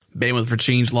Bandwidth for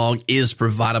Changelog is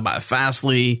provided by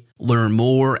Fastly. Learn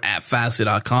more at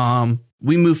fastly.com.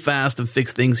 We move fast and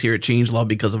fix things here at Changelog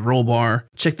because of Rollbar.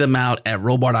 Check them out at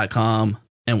rollbar.com.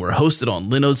 And we're hosted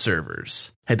on Linode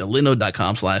servers. Head to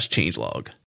linode.com/changelog.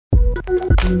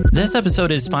 This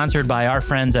episode is sponsored by our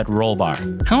friends at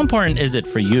Rollbar. How important is it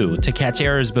for you to catch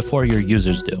errors before your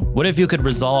users do? What if you could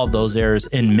resolve those errors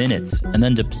in minutes and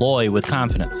then deploy with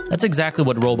confidence? That's exactly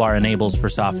what Rollbar enables for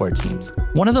software teams.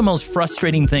 One of the most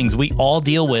frustrating things we all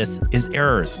deal with is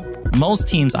errors. Most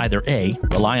teams either A,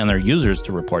 rely on their users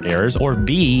to report errors, or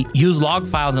B, use log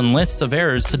files and lists of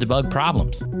errors to debug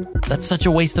problems. That's such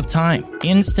a waste of time.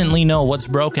 Instantly know what's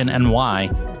broken and why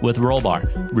with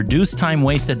Rollbar. Reduce time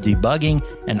wasted debugging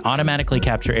and automatically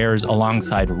capture errors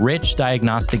alongside rich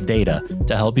diagnostic data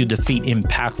to help you defeat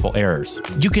impactful errors.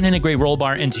 You can integrate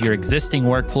Rollbar into your existing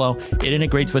workflow. It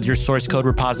integrates with your source code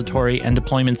repository and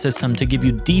deployment system to give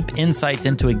you deep insights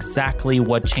into exactly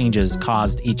what changes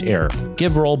caused each error.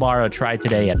 Give Rollbar a try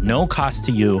today at no cost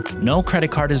to you. No credit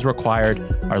card is required.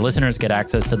 Our listeners get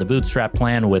access to the Bootstrap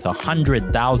plan with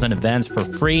 100,000 events for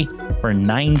free for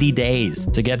 90 days.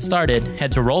 To get started,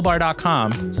 head to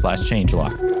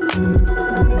rollbar.com/changelog.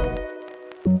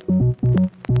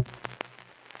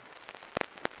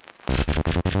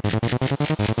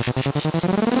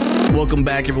 Welcome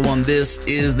back, everyone. This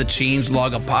is the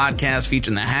Changelog, a podcast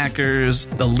featuring the hackers,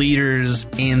 the leaders,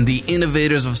 and the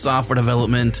innovators of software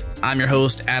development. I'm your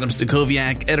host, Adam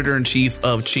Stacoviak, editor-in-chief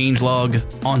of Changelog.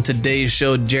 On today's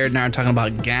show, Jared and I are talking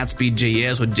about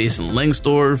Gatsby.js with Jason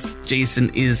Lengstorf.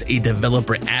 Jason is a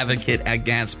developer advocate at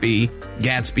Gatsby.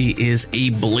 Gatsby is a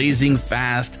blazing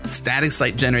fast static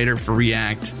site generator for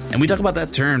React. And we talk about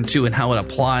that term, too, and how it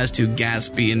applies to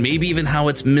Gatsby, and maybe even how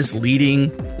it's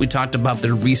misleading. We talked about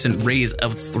their recent raise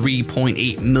of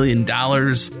 $3.8 million,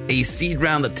 a seed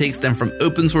round that takes them from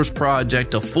open source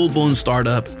project to full-blown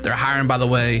startup. They're hiring, by the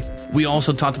way. We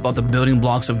also talked about the building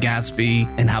blocks of Gatsby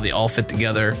and how they all fit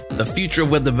together, the future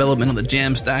of web development on the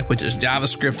JAMstack, which is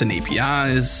JavaScript and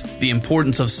APIs, the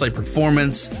importance of site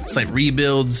performance, site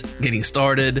rebuilds, getting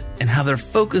started, and how they're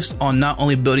focused on not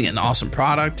only building an awesome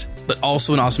product, but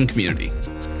also an awesome community.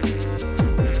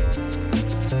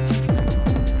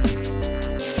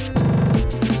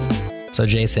 So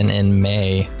Jason, in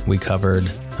May, we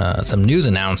covered some news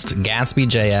announced.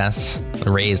 Gatsby.js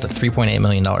raised a $3.8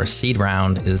 million seed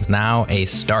round, is now a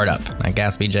startup. Now,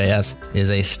 Gatsby.js is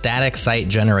a static site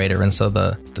generator. And so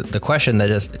the question that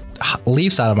just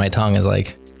leaps out of my tongue is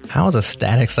like, how is a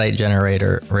static site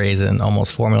generator raising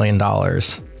almost $4 million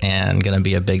and going to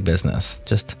be a big business?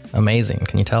 Just amazing.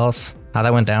 Can you tell us how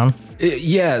that went down?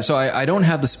 Yeah, so I don't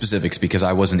have the specifics because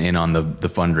I wasn't in on the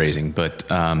fundraising, but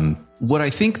what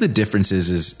I think the difference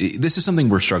is this is something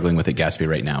we're struggling with at Gatsby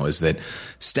right now, is that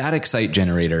static site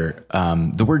generator,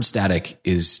 the word static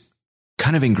is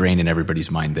kind of ingrained in everybody's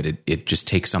mind, that it just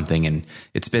takes something and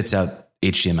it spits out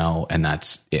HTML and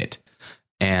that's it.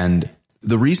 And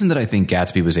the reason that I think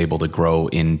Gatsby was able to grow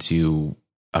into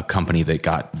a company that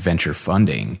got venture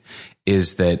funding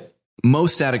is that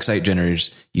most static site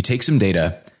generators, you take some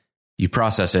data, you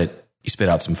process it, you spit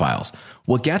out some files.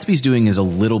 What Gatsby's doing is a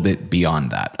little bit beyond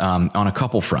that on a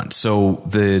couple fronts. So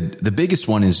the biggest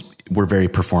one is we're very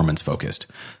performance focused.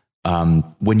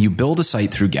 When you build a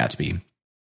site through Gatsby,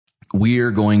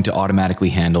 we're going to automatically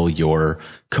handle your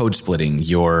code splitting,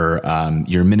 your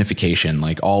minification,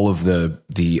 like all of the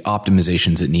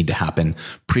optimizations that need to happen,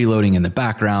 preloading in the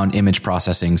background, image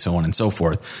processing, so on and so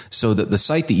forth, so that the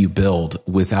site that you build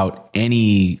without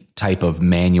any type of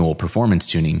manual performance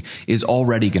tuning is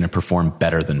already going to perform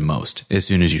better than most as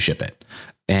soon as you ship it.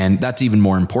 And that's even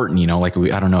more important, like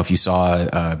I don't know if you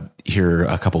saw here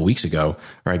a couple of weeks ago,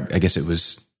 or I guess it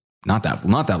was not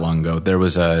that long ago, there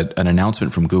was an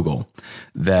announcement from Google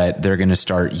that they're going to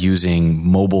start using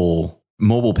mobile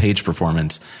page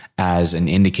performance as an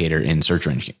indicator in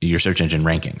your search engine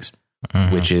rankings,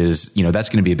 which is, that's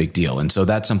going to be a big deal. And so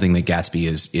that's something that Gatsby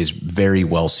is very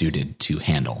well suited to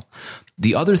handle.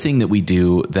 The other thing that we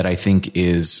do that I think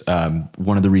is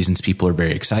one of the reasons people are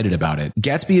very excited about it,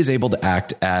 Gatsby is able to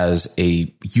act as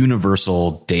a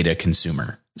universal data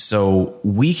consumer. So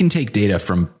we can take data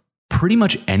from pretty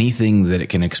much anything that it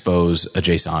can expose a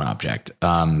JSON object.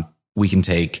 We can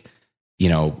take,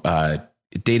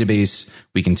 database,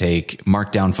 we can take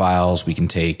markdown files, we can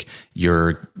take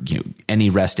your,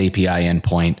 any REST API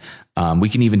endpoint. We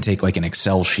can even take like an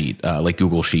Excel sheet, like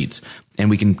Google Sheets, and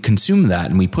we can consume that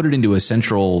and we put it into a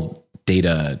central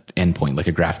data endpoint, like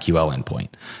a GraphQL endpoint.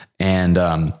 And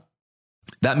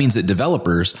that means that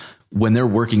developers, when they're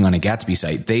working on a Gatsby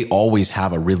site, they always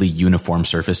have a really uniform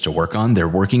surface to work on. They're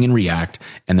working in React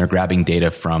and they're grabbing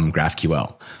data from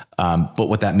GraphQL. But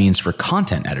what that means for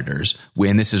content editors,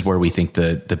 and this is where we think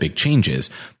the big change is.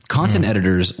 Content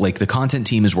editors, like the content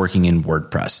team is working in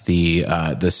WordPress,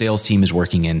 the sales team is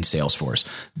working in Salesforce,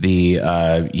 the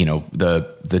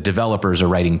developers are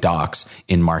writing docs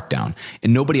in Markdown,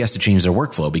 and nobody has to change their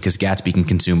workflow because Gatsby can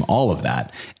consume all of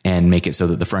that and make it so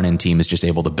that the front end team is just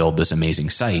able to build this amazing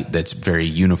site that's very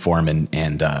uniform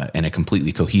and a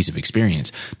completely cohesive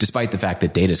experience, despite the fact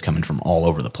that data is coming from all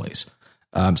over the place.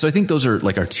 So I think those are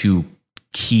like our two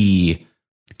key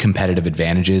competitive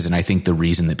advantages. And I think the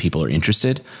reason that people are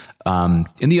interested. And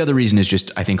the other reason is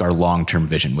just, I think our long-term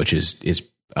vision, which is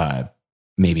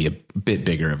maybe a bit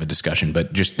bigger of a discussion,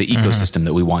 but just the ecosystem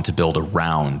that we want to build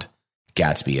around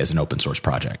Gatsby as an open source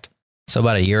project. So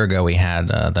about a year ago, we had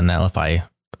the Netlify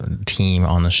team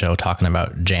on the show talking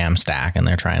about JAMstack, and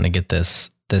they're trying to get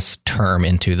this term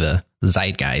into the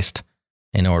zeitgeist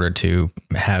in order to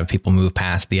have people move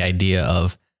past the idea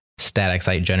of static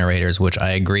site generators, which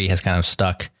I agree has kind of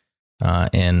stuck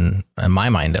in my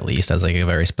mind, at least, as like a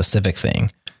very specific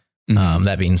thing.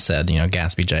 That being said,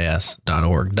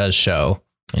 GatsbyJS.org does show,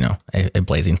 a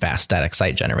blazing fast static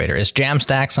site generator. Is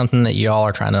JAMstack something that y'all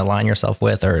are trying to align yourself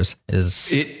with, or is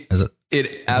it?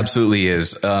 It absolutely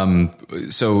is.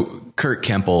 So Kurt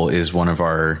Kempel is one of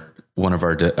our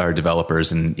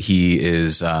developers, and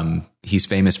he's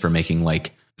famous for making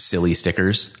like silly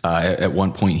stickers. At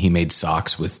one point he made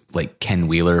socks with like Ken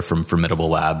Wheeler from Formidable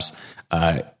Labs,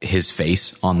 his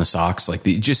face on the socks, like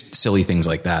just silly things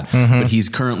like that. But he's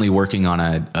currently working on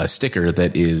a sticker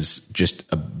that is just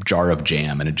a jar of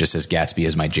jam, and it just says Gatsby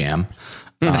is my jam.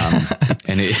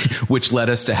 Which led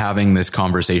us to having this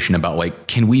conversation about like,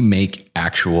 can we make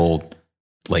actual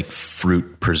like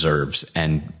fruit preserves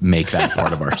and make that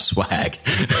part of our swag?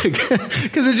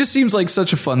 Because it just seems like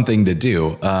such a fun thing to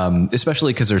do,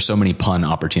 especially because there's so many pun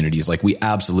opportunities. Like we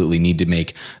absolutely need to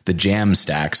make the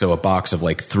JAMstack, so a box of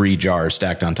like 3 jars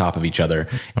stacked on top of each other,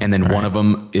 and then one of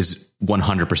them is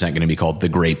 100% going to be called the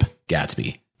Grape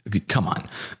Gatsby. Come on.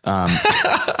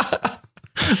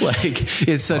 Like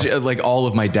it's such like all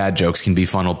of my dad jokes can be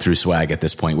funneled through swag at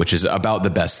this point, which is about the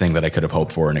best thing that I could have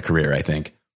hoped for in a career, I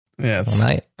think. Yeah,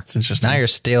 it's interesting. Now you're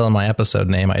stealing my episode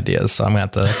name ideas, so I'm going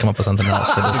to have to come up with something else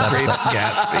for this episode.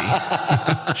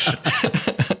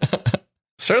 Gatsby.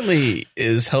 Certainly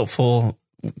is helpful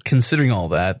considering all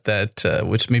that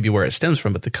which may be where it stems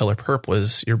from, but the color purple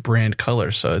is your brand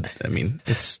color. So, I mean,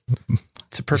 it's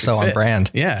a perfect fit. On brand.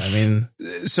 Yeah. I mean,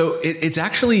 so it's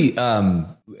actually,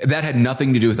 that had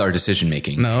nothing to do with our decision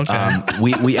making. No. Okay.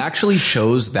 We actually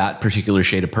chose that particular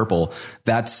shade of purple.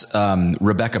 That's,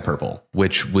 Rebecca purple,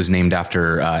 which was named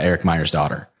after, Eric Meyer's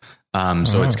daughter.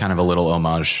 So it's kind of a little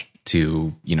homage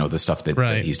to, the stuff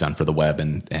that he's done for the web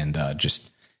and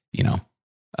just,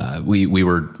 we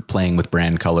were playing with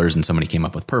brand colors and somebody came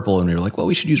up with purple and we were like, well,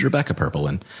 we should use Rebecca purple.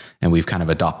 And we've kind of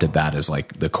adopted that as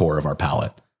like the core of our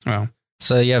palette. Wow.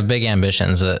 So you have big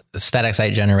ambitions with static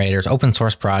site generators, open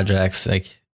source projects, like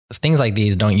things like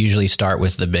these don't usually start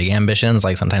with the big ambitions.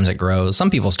 Like sometimes it grows. Some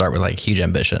people start with like huge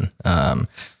ambition.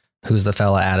 Who's the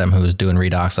fella Adam who's doing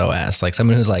Redux OS? Like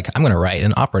someone who's like, I'm going to write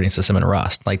an operating system in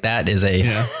Rust. Like that is a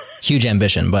huge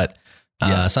ambition, but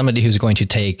somebody who's going to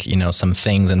take, some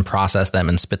things and process them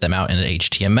and spit them out into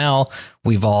HTML.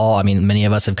 Many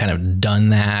of us have kind of done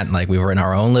that. Like we were in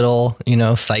our own little,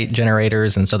 site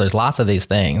generators. And so there's lots of these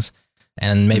things.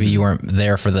 And maybe you weren't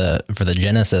there for the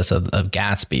genesis of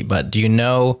Gatsby, but do you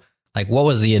know, like, what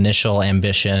was the initial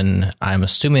ambition? I'm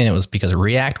assuming it was because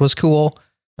React was cool.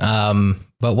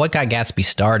 But what got Gatsby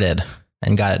started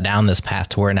and got it down this path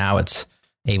to where now it's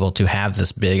able to have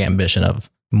this big ambition of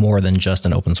more than just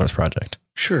an open source project?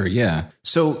 Sure. Yeah.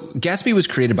 So Gatsby was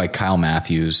created by Kyle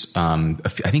Matthews. I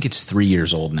think it's 3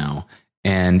 years old now.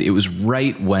 And it was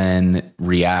right when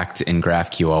React and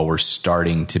GraphQL were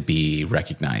starting to be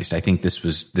recognized. I think this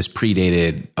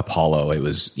predated Apollo. It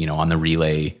was, on the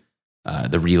relay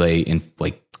in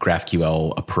like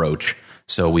GraphQL approach.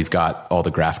 So we've got all the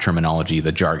graph terminology,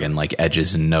 the jargon, like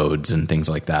edges and nodes and things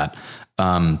like that.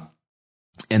 And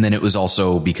then it was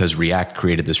also because React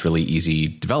created this really easy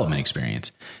development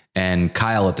experience. And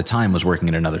Kyle at the time was working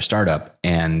at another startup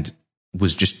and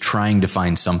was just trying to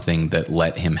find something that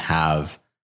let him have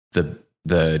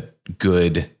the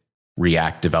good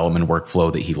React development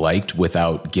workflow that he liked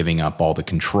without giving up all the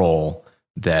control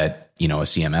that, a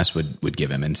CMS would give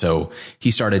him. And so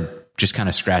he started just kind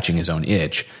of scratching his own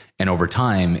itch. And over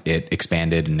time it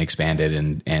expanded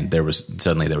and and there was a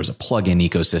plugin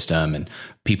ecosystem and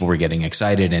people were getting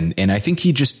excited. And I think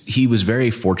he was very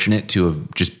fortunate to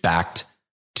have just backed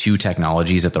 2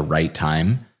 technologies at the right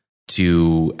time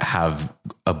to have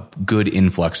a good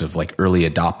influx of like early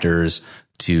adopters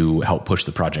to help push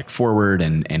the project forward.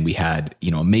 And we had,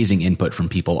 amazing input from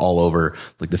people all over.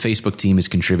 Like the Facebook team has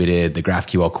contributed. The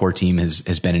GraphQL core team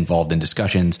has been involved in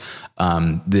discussions.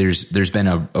 There's been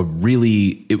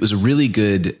it was a really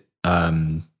good,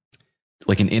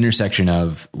 like an intersection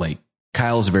of like,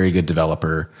 Kyle's a very good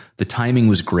developer. The timing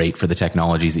was great for the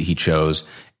technologies that he chose,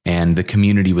 and the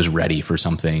community was ready for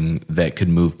something that could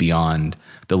move beyond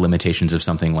the limitations of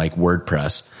something like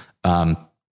WordPress.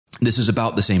 This is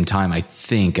about the same time, I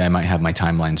think I might have my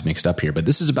timelines mixed up here, but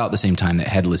this is about the same time that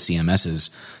headless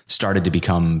CMSs started to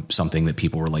become something that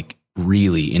people were like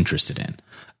really interested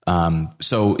in.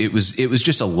 So it was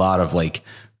just a lot of like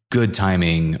good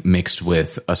timing mixed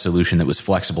with a solution that was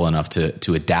flexible enough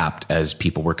to adapt as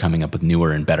people were coming up with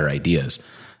newer and better ideas.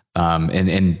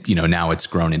 And now it's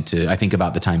grown into, I think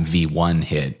about the time V1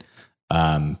 hit,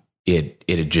 it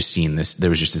had just seen this, there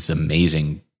was just this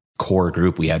amazing core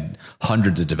group. We had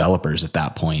hundreds of developers at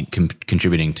that point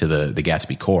contributing to the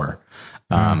Gatsby core.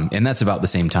 And that's about the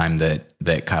same time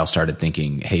that Kyle started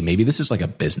thinking, hey, maybe this is like a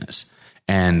business.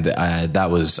 And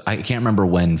that was, I can't remember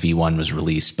when V1 was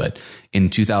released, but in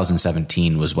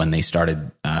 2017 was when they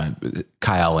started,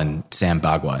 Kyle and Sam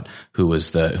Bhagwat,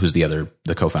 who's the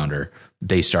co-founder.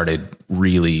 They started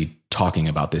really talking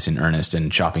about this in earnest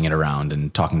and shopping it around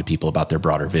and talking to people about their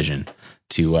broader vision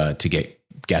to get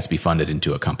Gatsby funded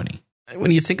into a company.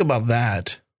 When you think about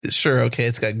that, sure, okay,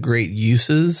 it's got great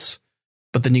uses,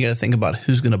 but then you got to think about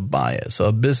who's going to buy it. So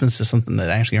a business is something that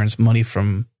actually earns money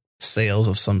from sales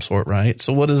of some sort, right?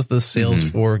 So what is the sales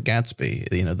for Gatsby?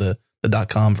 The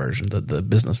 .com version, the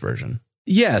business version.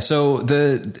 Yeah. So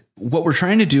what we're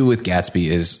trying to do with Gatsby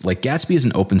is like Gatsby as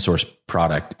an open source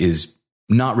product is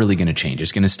not really going to change.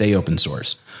 It's going to stay open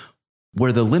source.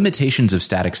 Where the limitations of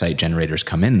static site generators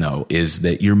come in, though, is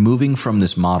that you're moving from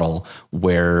this model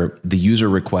where the user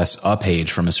requests a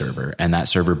page from a server and that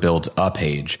server builds a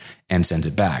page and sends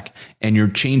it back. And you're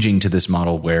changing to this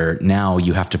model where now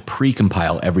you have to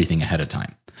pre-compile everything ahead of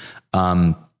time.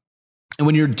 And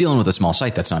when you're dealing with a small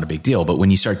site, that's not a big deal. But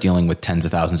when you start dealing with tens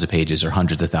of thousands of pages or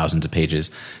hundreds of thousands of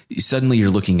pages, suddenly you're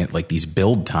looking at like these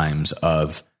build times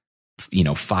of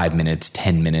 5 minutes,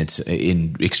 10 minutes.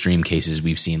 In extreme cases,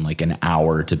 we've seen like an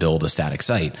hour to build a static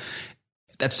site.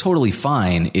 That's totally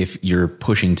fine if you're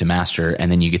pushing to master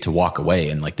and then you get to walk away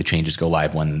and like the changes go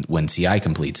live when CI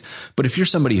completes. But if you're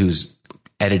somebody who's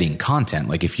editing content,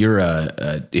 like if you're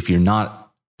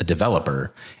not a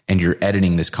developer and you're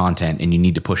editing this content and you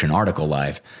need to push an article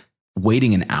live,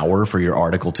 waiting an hour for your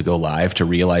article to go live to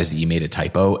realize that you made a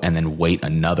typo and then wait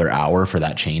another hour for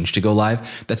that change to go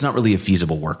live, that's not really a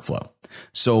feasible workflow.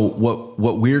 So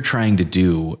what we're trying to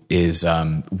do is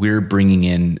we're bringing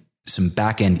in some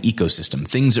back-end ecosystem,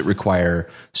 things that require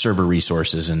server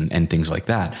resources and things like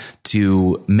that,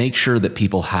 to make sure that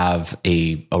people have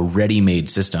a ready-made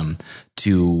system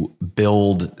to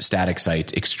build static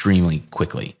sites extremely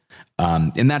quickly.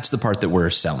 And that's the part that we're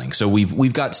selling. So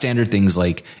we've got standard things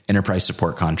like enterprise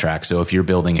support contracts. So if you're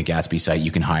building a Gatsby site,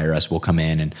 you can hire us. We'll come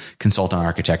in and consult on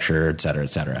architecture, et cetera, et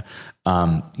cetera.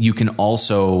 You can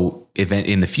also,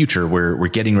 in the future, we're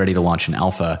getting ready to launch an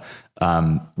alpha.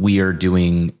 We are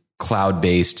doing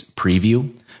cloud-based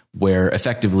preview, where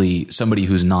effectively somebody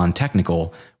who's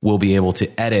non-technical will be able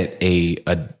to edit a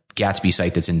Gatsby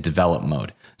site that's in develop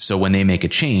mode. So when they make a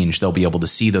change, they'll be able to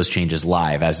see those changes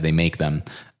live as they make them,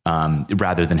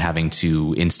 rather than having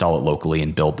to install it locally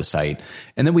and build the site.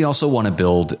 And then we also want to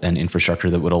build an infrastructure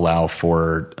that would allow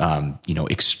for,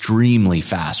 extremely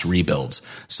fast rebuilds,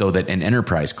 so that an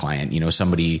enterprise client,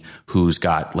 somebody who's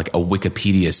got like a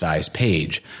Wikipedia sized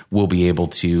page, will be able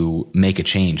to make a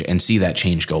change and see that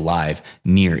change go live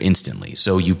near instantly.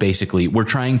 So we're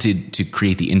trying to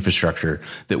create the infrastructure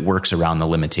that works around the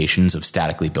limitations of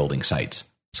statically building sites.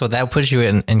 So that puts you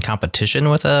in competition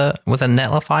with a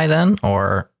Netlify then,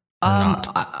 or not?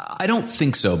 I don't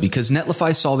think so, because Netlify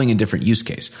is solving a different use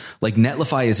case. Like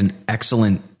Netlify is an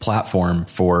excellent platform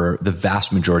for the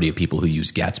vast majority of people who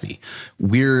use Gatsby.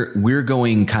 We're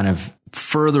going kind of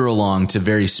further along to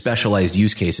very specialized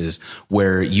use cases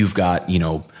where you've got,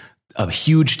 a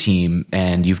huge team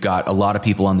and you've got a lot of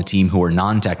people on the team who are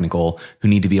non-technical, who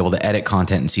need to be able to edit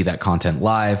content and see that content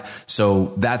live.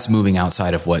 So that's moving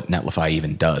outside of what Netlify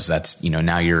even does. That's,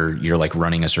 now you're like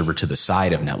running a server to the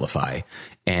side of Netlify.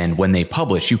 And when they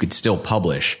publish, you could still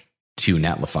publish to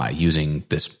Netlify using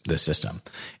this system.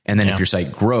 And then if your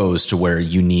site grows to where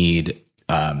you need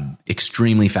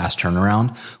extremely fast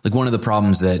turnaround. Like one of the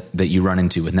problems that you run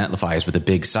into with Netlify is with a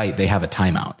big site, they have a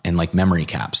timeout and like memory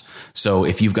caps. So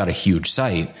if you've got a huge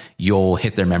site, you'll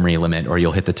hit their memory limit or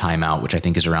you'll hit the timeout, which I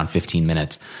think is around 15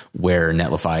 minutes, where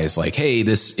Netlify is like, hey,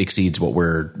 this exceeds what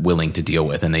we're willing to deal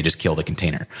with. And they just kill the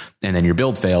container. And then your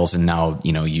build fails. And now,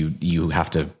 you have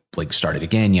to like start it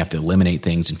again. You have to eliminate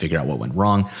things and figure out what went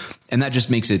wrong. And that just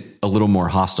makes it a little more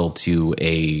hostile to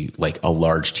a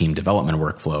large team development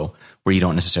workflow where you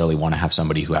don't necessarily want to have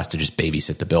somebody who has to just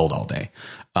babysit the build all day.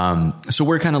 So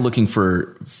we're kind of looking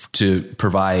to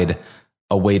provide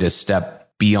a way to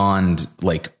step beyond,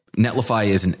 like Netlify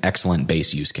is an excellent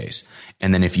base use case.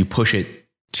 And then if you push it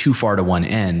too far to one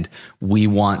end, we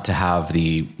want to have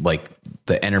the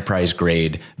enterprise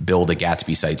grade build a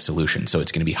Gatsby site solution. So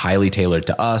it's going to be highly tailored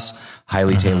to us,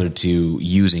 highly tailored to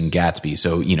using Gatsby.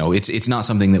 So, it's not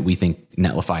something that we think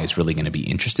Netlify is really going to be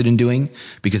interested in doing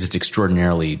because it's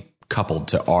extraordinarily coupled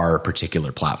to our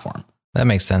particular platform. That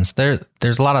makes sense.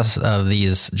 There's a lot of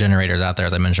these generators out there,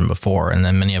 as I mentioned before, and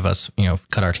then many of us,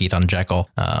 cut our teeth on Jekyll.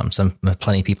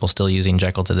 Plenty of people still using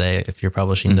Jekyll today. If you're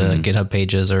publishing to GitHub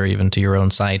pages or even to your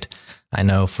own site, I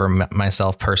know for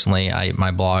myself personally,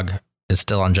 my blog is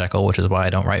still on Jekyll, which is why I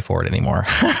don't write for it anymore.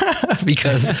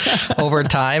 Because over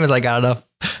time, as I got enough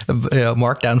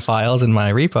markdown files in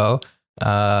my repo,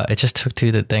 it just took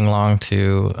too dang long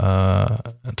to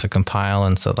compile,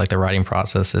 and so like the writing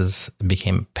process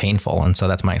became painful, and so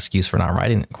that's my excuse for not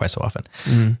writing quite so often.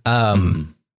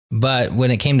 But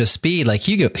when it came to speed, like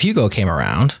Hugo came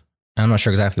around, and I'm not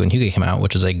sure exactly when Hugo came out,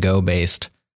 which is a Go based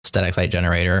static site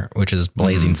generator, which is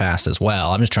blazing fast as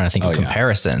well. I'm just trying to think of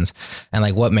comparisons and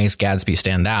like what makes Gatsby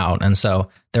stand out. And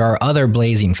so there are other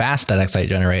blazing fast static site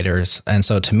generators, and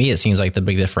so to me it seems like the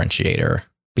big differentiator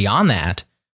beyond that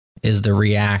is the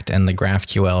React and the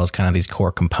GraphQL as kind of these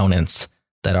core components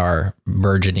that are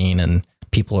burgeoning and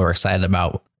people are excited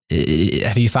about.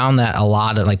 Have you found that a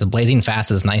lot of like the blazing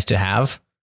fast is nice to have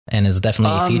and is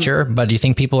definitely a feature, but do you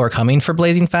think people are coming for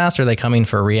blazing fast or are they coming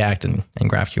for React and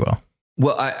GraphQL?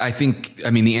 Well, I think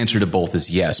the answer to both is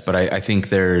yes, but I think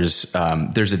there's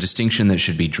a distinction that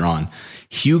should be drawn.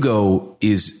 Hugo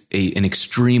is an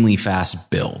extremely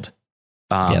fast build.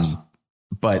 Yes.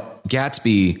 But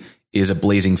Gatsby is a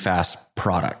blazing fast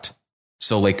product.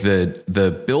 So like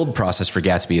the build process for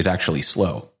Gatsby is actually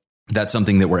slow. That's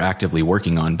something that we're actively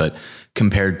working on. But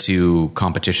compared to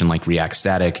competition like React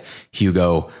Static,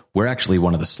 Hugo, we're actually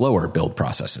one of the slower build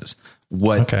processes.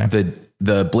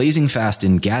 The blazing fast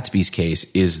in Gatsby's case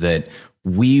is that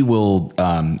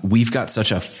we've got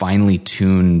such a finely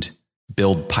tuned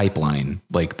build pipeline,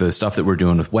 like the stuff that we're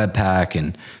doing with Webpack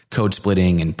and code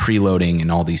splitting and preloading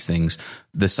and all these things.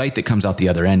 The site that comes out the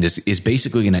other end is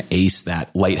basically going to ace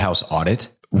that Lighthouse audit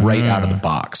right out of the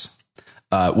box.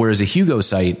 Whereas a Hugo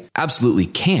site absolutely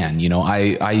can.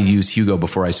 I used Hugo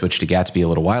before I switched to Gatsby a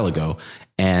little while ago,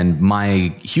 and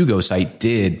my Hugo site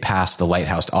did pass the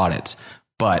Lighthouse audits,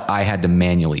 but I had to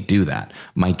manually do that.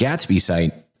 My Gatsby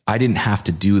site, I didn't have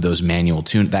to do those any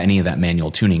of that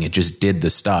manual tuning. It just did the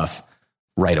stuff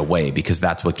right away because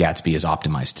that's what Gatsby is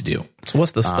optimized to do. So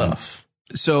what's the stuff?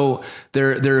 So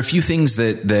there are a few things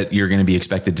that you're going to be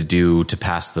expected to do to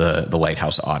pass the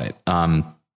Lighthouse audit.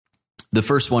 The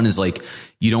first one is like,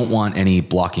 you don't want any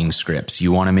blocking scripts.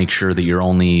 You want to make sure that you're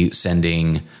only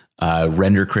sending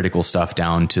render critical stuff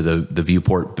down to the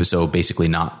viewport. So basically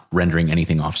not rendering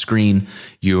anything off screen.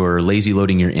 You're lazy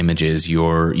loading your images.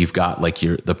 You've got like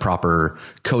the proper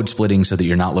code splitting so that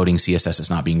you're not loading CSS. It's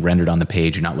not being rendered on the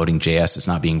page. You're not loading JS. It's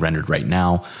not being rendered right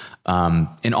now.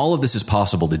 And all of this is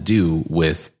possible to do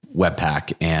with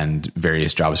Webpack and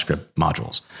various JavaScript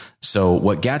modules. So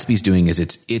what Gatsby's doing is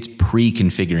it's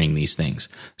pre-configuring these things.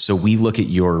 So we look at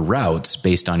your routes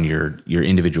based on your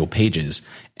individual pages,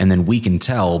 and then we can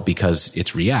tell, because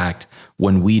it's React,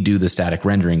 when we do the static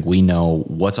rendering, we know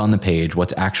what's on the page,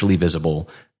 what's actually visible,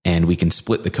 and we can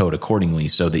split the code accordingly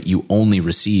so that you only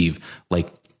receive,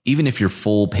 like, even if your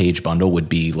full page bundle would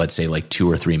be, let's say, like 2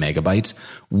 or 3 megabytes,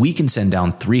 we can send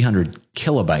down 300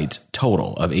 kilobytes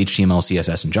total of HTML,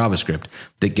 CSS, and JavaScript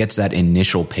that gets that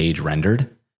initial page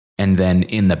rendered. And then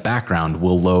in the background,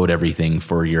 we'll load everything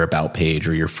for your about page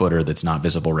or your footer that's not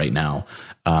visible right now,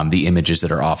 the images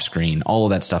that are off screen. All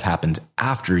of that stuff happens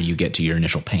after you get to your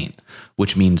initial paint,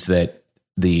 which means that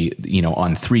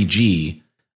on 3G,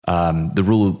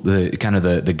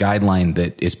 the guideline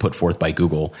that is put forth by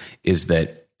Google is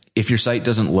that if your site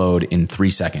doesn't load in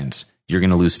 3 seconds, you're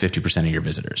going to lose 50% of your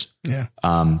visitors. Yeah.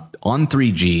 On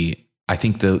 3G, I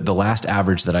think the last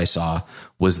average that I saw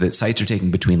was that sites are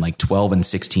taking between like 12 and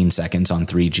 16 seconds on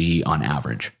 3G on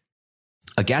average.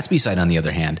 A Gatsby site, on the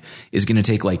other hand, is going to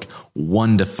take like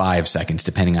 1 to 5 seconds,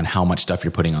 depending on how much stuff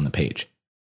you're putting on the page.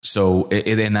 So,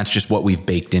 and that's just what we've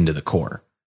baked into the core.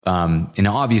 And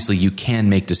obviously you can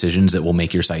make decisions that will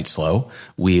make your site slow.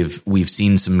 We've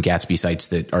seen some Gatsby sites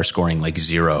that are scoring like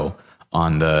 0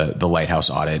 on the Lighthouse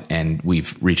audit, and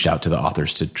we've reached out to the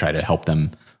authors to try to help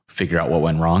them figure out what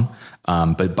went wrong.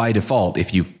 But by default,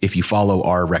 if you follow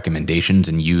our recommendations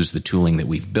and use the tooling that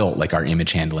we've built, like our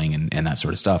image handling and that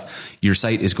sort of stuff, your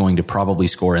site is going to probably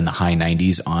score in the high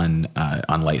 90s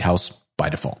on Lighthouse by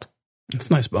default. It's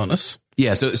a nice bonus.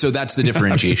 Yeah, so that's the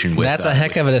differentiation. With that's a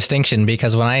heck of a distinction,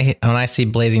 because when I see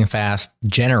blazing fast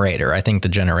generator, I think the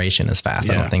generation is fast.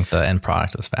 Yeah. I don't think the end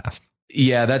product is fast.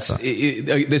 Yeah,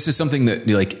 this is something that,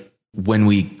 like, when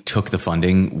we took the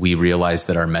funding, we realized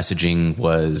that our messaging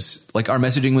was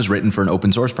written for an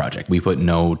open source project. We put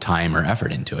no time or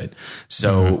effort into it.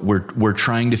 So we're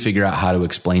trying to figure out how to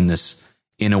explain this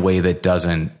in a way that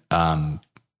doesn't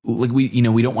we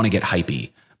don't want to get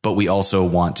hypey, but we also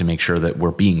want to make sure that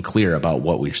we're being clear about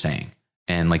what we're saying.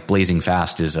 And like blazing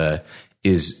fast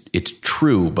it's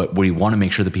true, but we want to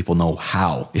make sure that people know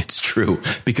how it's true,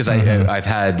 because I've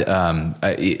had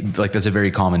that's a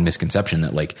very common misconception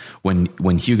that like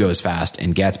when Hugo is fast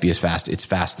and Gatsby is fast, it's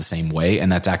fast the same way,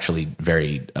 and that's actually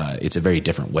it's a very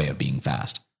different way of being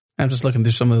fast. I'm just looking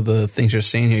through some of the things you're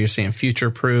saying here. You're saying future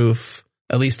proof,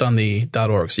 at least on the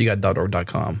 .org. So you got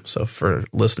 .org.com. So for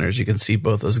listeners, you can see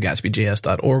both those,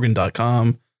 GatsbyJS.org and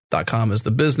 .com. .com is the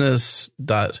business.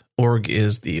 .org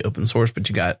is the open source, but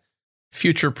you got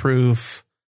future-proof,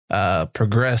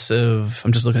 progressive.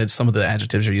 I'm just looking at some of the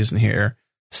adjectives you're using here.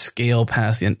 Scale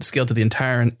to the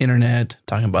entire internet.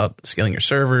 Talking about scaling your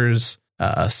servers,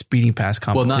 speeding past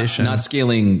competition. Well, not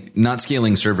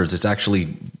scaling servers. It's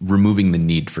actually removing the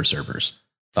need for servers.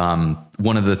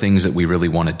 One of the things that we really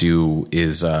want to do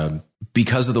is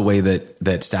because of the way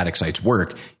that static sites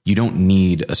work, you don't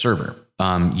need a server.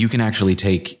 You can actually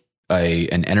take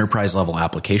an enterprise level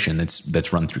application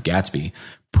that's run through Gatsby,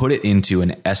 put it into an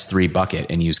S3 bucket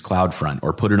and use CloudFront,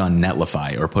 or put it on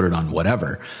Netlify, or put it on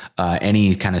whatever,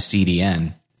 any kind of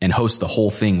CDN, and host the whole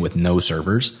thing with no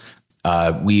servers.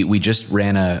 We just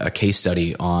ran a case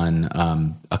study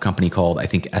on a company called, I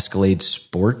think, Escalade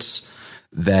Sports,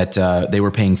 that they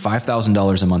were paying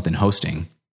 $5,000 a month in hosting.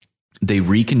 They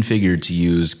reconfigured to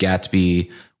use Gatsby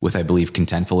with, I believe,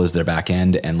 Contentful as their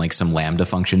backend, and like some Lambda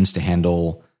functions to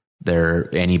handle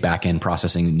any backend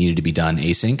processing that needed to be done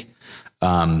async.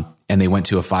 And they went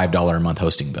to a $5 a month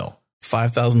hosting bill.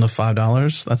 $5,000 to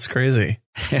 $5. That's crazy.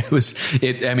 It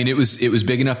was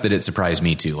big enough that it surprised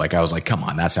me too. Like I was like, come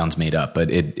on, that sounds made up.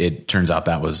 But it turns out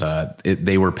that was,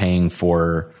 they were paying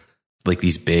for like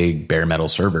these big bare metal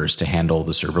servers to handle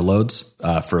the server loads,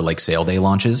 for like sale day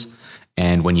launches.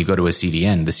 And when you go to a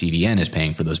CDN, the CDN is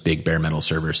paying for those big bare metal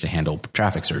servers to handle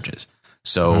traffic surges.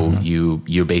 So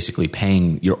you're basically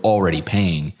you're already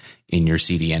paying in your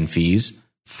CDN fees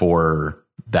for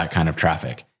that kind of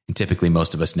traffic. And typically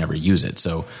most of us never use it.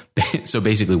 So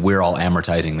basically we're all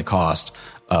amortizing the cost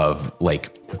of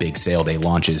like big sale day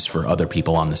launches for other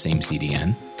people on the same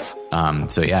CDN.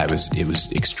 So yeah, it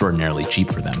was extraordinarily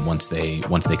cheap for them once they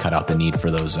cut out the need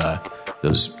for those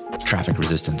traffic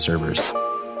resistant servers.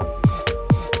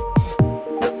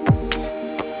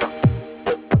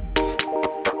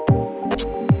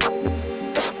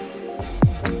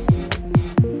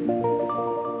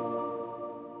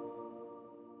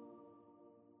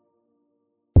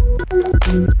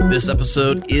 This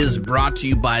episode is brought to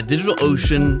you by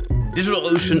DigitalOcean.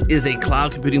 DigitalOcean is a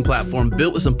cloud computing platform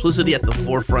built with simplicity at the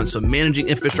forefront, so managing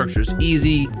infrastructure is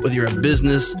easy. Whether you're a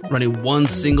business running one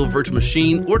single virtual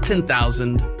machine or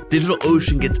 10,000,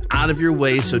 DigitalOcean gets out of your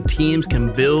way so teams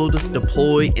can build,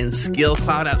 deploy, and scale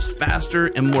cloud apps faster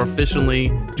and more efficiently.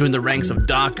 Join the ranks of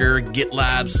Docker,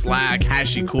 GitLab, Slack,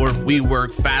 HashiCorp,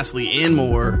 WeWork, Fastly, and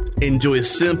more. Enjoy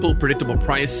simple, predictable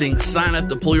pricing. Sign up,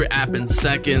 deploy your app in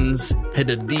seconds. Head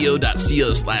to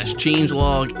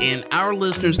do.co/changelog, and our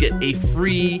listeners get a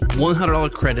free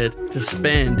 $100 credit to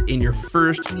spend in your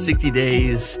first 60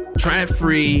 days. Try it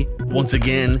free. Once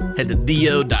again, head to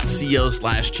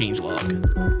do.co/changelog.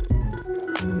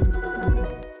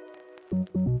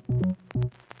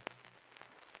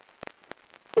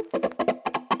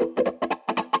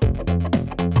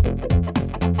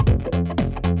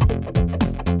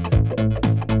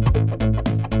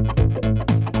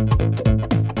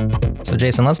 So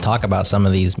Jason, let's talk about some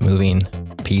of these moving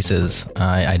pieces.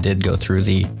 I did go through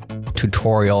the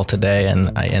tutorial today,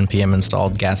 and I npm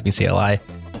installed Gatsby CLI.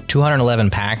 211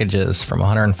 packages from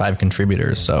 105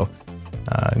 contributors. So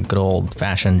good old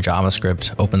fashioned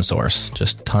JavaScript open source,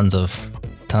 just tons of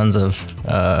tons of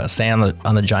standing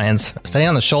on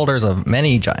the shoulders of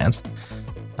many giants.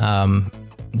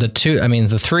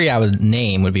 The three I would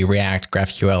name would be React,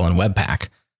 GraphQL, and Webpack.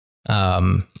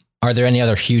 Are there any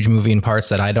other huge moving parts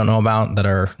that I don't know about that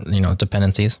are,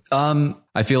 dependencies?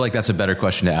 I feel like that's a better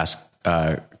question to ask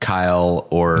Kyle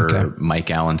or Mike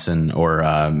Allenson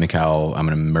or Mikhail. I'm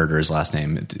going to murder his last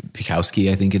name.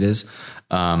 Pikowski, I think it is.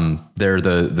 They're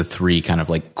the three kind of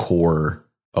like core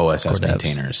OSS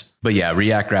maintainers. But yeah,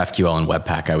 React, GraphQL, and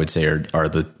Webpack, I would say are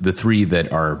the three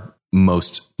that are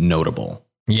most notable.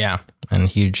 Yeah, and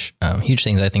huge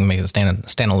things I think make it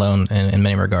stand alone in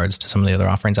many regards to some of the other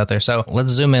offerings out there. So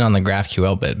let's zoom in on the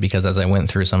GraphQL bit, because as I went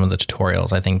through some of the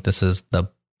tutorials, I think this is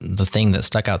the thing that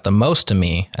stuck out the most to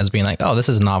me as being like, oh, this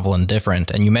is novel and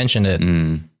different. And you mentioned it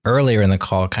earlier in the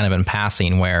call, kind of in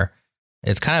passing, where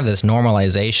it's kind of this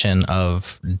normalization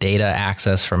of data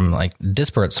access from like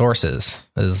disparate sources,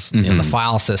 in the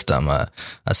file system, a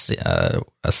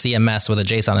CMS with a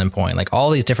JSON endpoint, like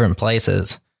all these different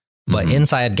places. But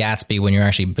inside Gatsby, when you're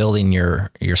actually building your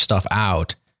stuff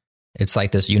out, it's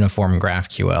like this uniform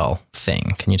GraphQL thing.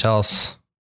 Can you tell us,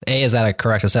 A, is that a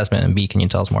correct assessment? And B, can you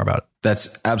tell us more about it?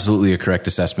 That's absolutely a correct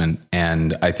assessment.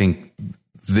 And I think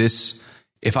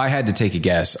if I had to take a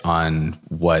guess on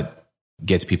what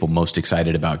gets people most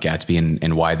excited about Gatsby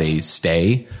and why they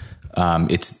stay,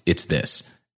 it's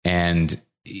this. And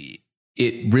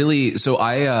it really, so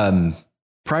I,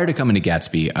 prior to coming to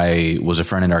Gatsby, I was a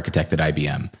front-end architect at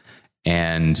IBM.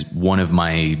 And one of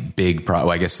my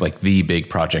the big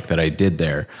project that I did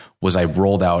there was I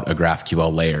rolled out a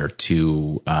GraphQL layer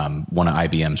to one of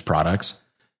IBM's products.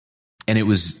 And it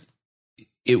was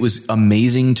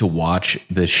amazing to watch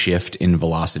the shift in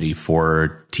velocity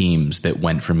for teams that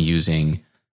went from using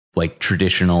like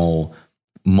traditional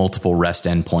multiple REST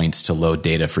endpoints to load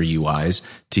data for UIs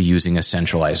to using a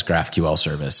centralized GraphQL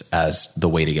service as the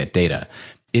way to get data.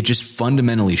 It just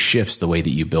fundamentally shifts the way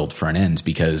that you build front ends,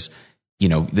 because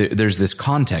there's this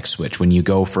context switch when you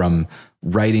go from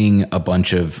writing a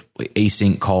bunch of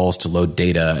async calls to load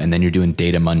data, and then you're doing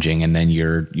data munging, and then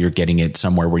you're getting it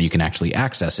somewhere where you can actually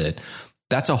access it.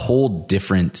 That's a whole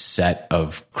different set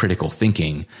of critical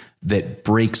thinking that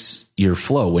breaks your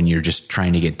flow when you're just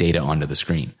trying to get data onto the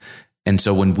screen. And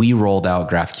so when we rolled out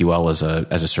GraphQL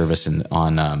as a service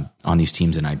on these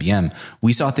teams in IBM,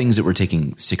 we saw things that were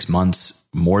taking 6 months,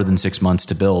 more than 6 months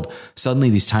to build. Suddenly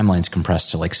these timelines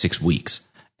compressed to like 6 weeks.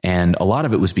 And a lot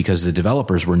of it was because the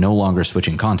developers were no longer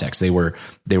switching context. They were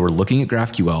looking at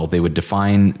GraphQL. They would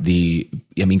define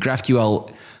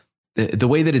GraphQL, the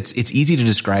way that it's easy to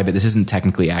describe it, this isn't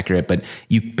technically accurate, but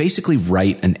you basically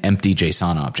write an empty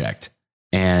JSON object,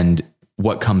 and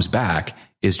what comes back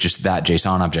is just that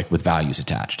JSON object with values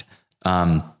attached.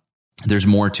 There's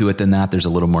more to it than that. There's a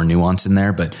little more nuance in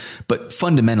there, but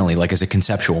fundamentally, like as a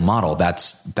conceptual model,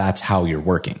 that's how you're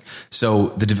working. So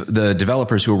the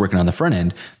developers who are working on the front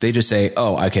end, they just say,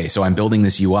 oh, okay, so I'm building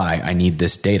this UI. I need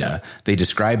this data. They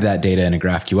describe that data in a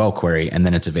GraphQL query, and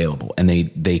then it's available. And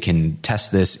they can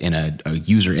test this in a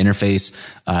user interface.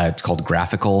 It's called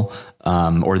Graphical.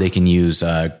 Or they can use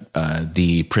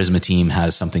the Prisma team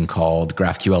has something called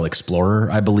GraphQL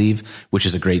Explorer, I believe, which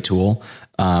is a great tool.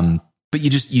 But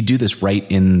you do this right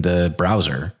in the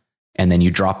browser, and then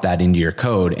you drop that into your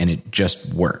code, and it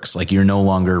just works. Like you're no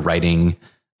longer writing,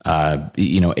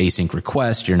 async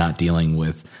requests. You're not dealing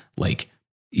with like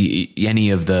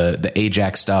any of the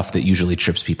AJAX stuff that usually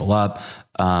trips people up.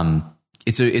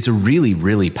 It's a really,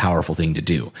 really powerful thing to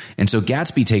do. And so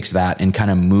Gatsby takes that and kind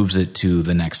of moves it to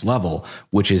the next level,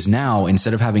 which is now,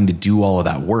 instead of having to do all of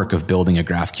that work of building a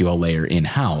GraphQL layer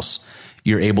in-house,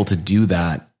 you're able to do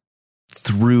that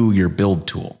through your build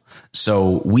tool.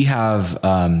 So we have,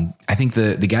 I think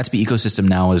the Gatsby ecosystem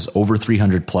now is over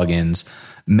 300 plugins.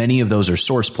 Many of those are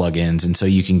source plugins. And so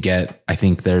you can get, I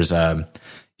think there's a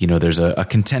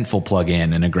Contentful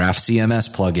plugin and a Graph CMS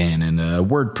plugin and a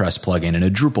WordPress plugin and a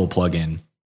Drupal plugin,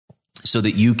 so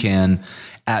that you can,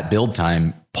 at build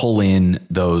time, pull in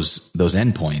those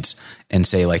endpoints and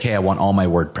say like, hey, I want all my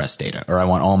WordPress data, or I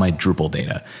want all my Drupal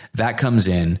data. That comes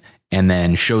in and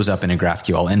then shows up in a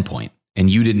GraphQL endpoint. And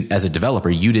you didn't, as a developer,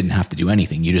 you didn't have to do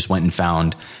anything. You just went and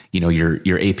found,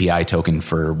 your API token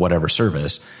for whatever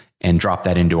service and dropped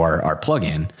that into our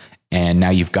plugin. And now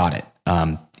you've got it.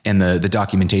 And the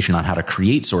documentation on how to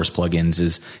create source plugins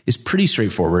is pretty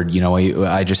straightforward.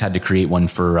 I just had to create one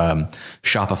for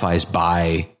Shopify's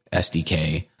Buy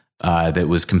SDK that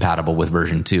was compatible with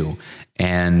version 2.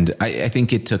 And I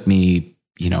think it took me,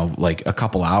 like a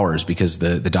couple hours, because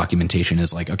the documentation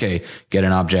is like, okay, get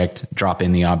an object, drop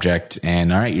in the object,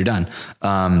 and all right, you're done.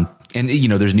 And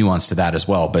there's nuance to that as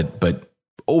well. But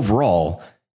overall,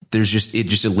 it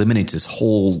just eliminates this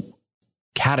whole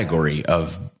category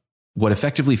of what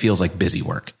effectively feels like busy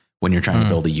work when you're trying to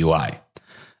build a UI.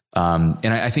 And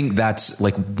I think that's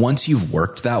like, once you've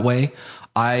worked that way,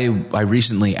 I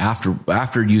recently,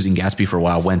 after using Gatsby for a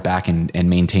while, went back and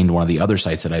maintained one of the other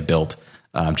sites that I built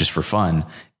just for fun.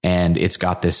 And it's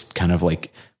got this kind of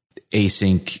like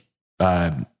async,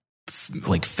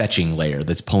 like fetching layer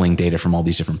that's pulling data from all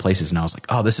these different places. And I was like,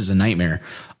 oh, this is a nightmare.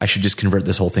 I should just convert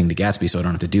this whole thing to Gatsby so I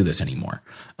don't have to do this anymore.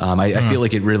 I feel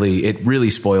like it really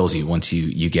spoils you once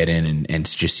you get in and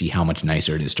just see how much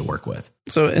nicer it is to work with.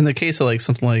 So in the case of like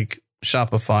something like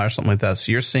Shopify or something like that,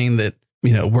 so you're saying that,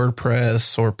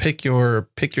 WordPress or pick your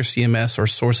CMS or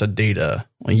source of data,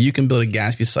 you can build a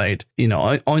Gatsby site,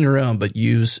 on your own, but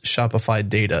use Shopify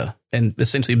data and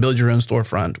essentially build your own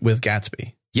storefront with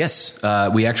Gatsby. Yes,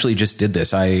 we actually just did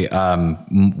this.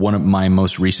 One of my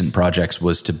most recent projects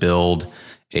was to build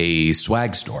a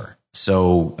swag store.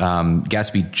 So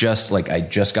Gatsby, I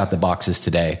just got the boxes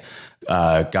today,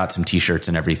 got some t-shirts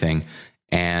and everything.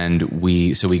 And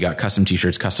we got custom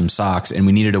t-shirts, custom socks, and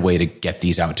we needed a way to get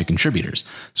these out to contributors.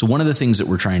 So one of the things that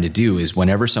we're trying to do is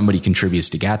whenever somebody contributes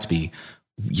to Gatsby,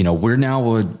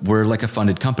 we're like a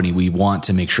funded company. We want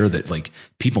to make sure that like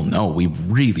people know we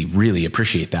really, really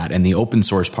appreciate that. And the open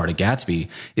source part of Gatsby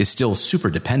is still super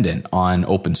dependent on the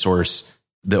open source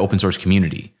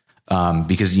community.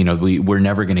 Because, we're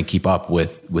never going to keep up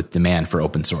with demand for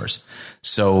open source.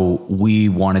 So we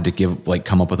wanted to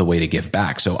come up with a way to give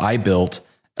back. So I built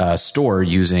a store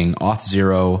using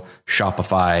Auth0,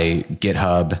 Shopify,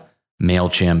 GitHub,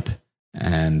 MailChimp,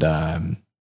 and I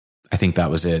think that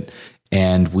was it.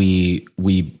 And we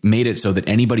made it so that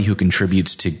anybody who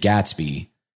contributes to Gatsby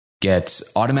gets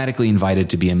automatically invited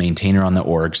to be a maintainer on the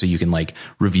org. So you can like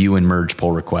review and merge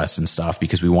pull requests and stuff,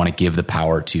 because we want to give the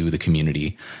power to the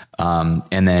community.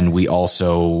 And then we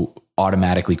also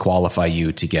automatically qualify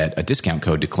you to get a discount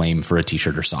code to claim for a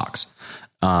t-shirt or socks.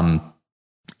 So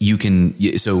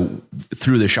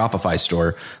through the Shopify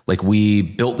store, like we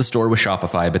built the store with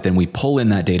Shopify, but then we pull in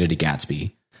that data to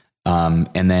Gatsby.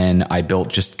 And then I built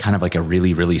just kind of like a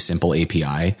really, really simple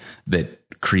API that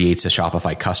creates a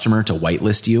Shopify customer to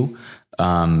whitelist you.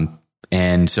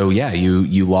 And so,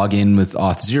 you log in with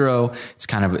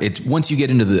Auth0. It's once you get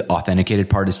into the authenticated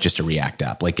part, it's just a React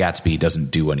app. Like Gatsby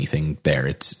doesn't do anything there.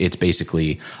 It's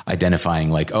basically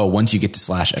identifying like, oh, once you get to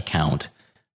 /account,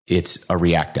 it's a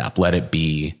React app. Let it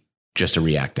be just a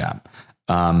React app.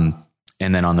 And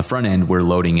then on the front end, we're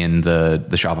loading in the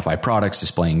Shopify products,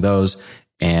 displaying those,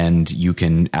 and you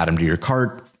can add them to your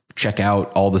cart, check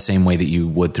out all the same way that you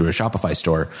would through a Shopify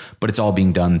store, but it's all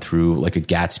being done through like a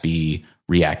Gatsby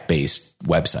React based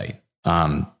website.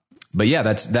 But yeah,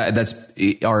 that's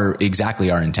exactly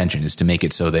our intention, is to make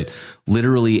it so that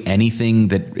literally anything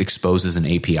that exposes an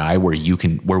API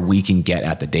where we can get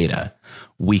at the data,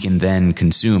 we can then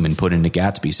consume and put into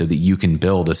Gatsby so that you can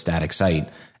build a static site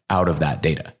out of that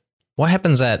data. What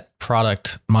happens at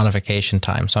product modification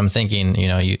time? So I'm thinking,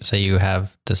 you say you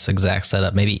have this exact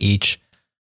setup, maybe each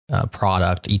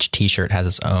product, each t-shirt has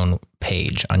its own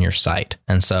page on your site.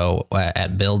 And so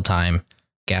at build time,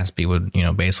 Gatsby would,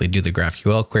 basically do the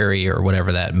GraphQL query or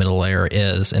whatever that middle layer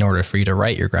is in order for you to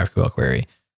write your GraphQL query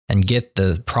and get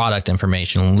the product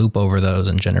information, loop over those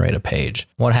and generate a page.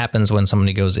 What happens when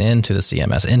somebody goes into the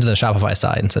CMS, into the Shopify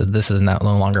side and says, this is no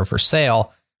longer for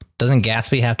sale? Doesn't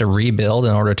Gatsby have to rebuild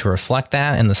in order to reflect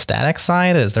that in the static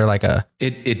side? Is there like a...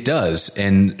 It does.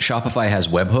 And Shopify has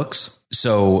webhooks.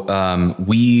 So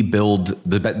we build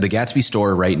the Gatsby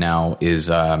store right now is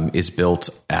built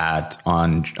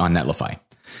on Netlify.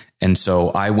 And so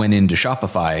I went into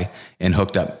Shopify and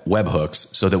hooked up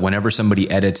webhooks so that whenever somebody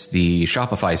edits the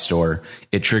Shopify store,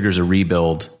 it triggers a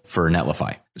rebuild for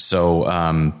Netlify. So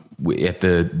at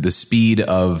the speed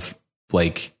of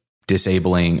like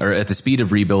disabling, or at the speed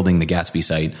of rebuilding the Gatsby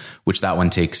site, which that one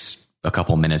takes a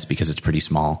couple minutes because it's pretty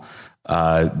small,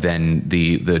 then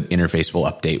the interface will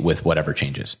update with whatever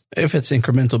changes. If it's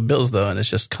incremental builds though, and it's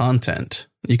just content,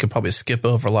 you could probably skip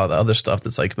over a lot of the other stuff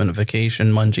that's like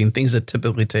minification, munging, things that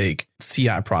typically take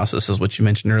CI processes, which you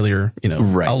mentioned earlier,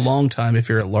 right, a long time if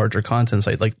you're a larger content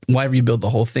site. Like, why rebuild the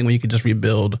whole thing when you could just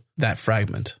rebuild that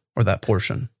fragment or that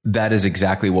portion? That is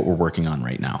exactly what we're working on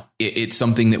right now. It's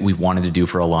something that we've wanted to do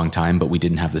for a long time, but we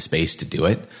didn't have the space to do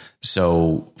it.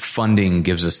 So funding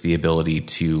gives us the ability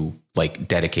to like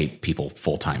dedicate people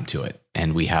full time to it.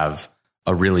 And we have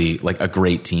a really like a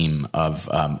great team of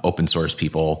open source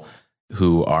people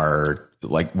who are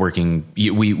like working.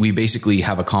 We basically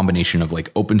have a combination of like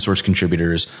open source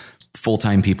contributors,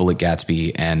 full-time people at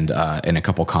Gatsby, and a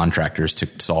couple contractors to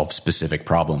solve specific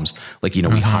problems. Like,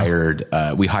 we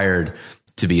hired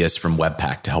Tobias from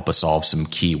Webpack to help us solve some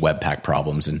key Webpack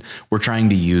problems. And we're trying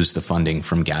to use the funding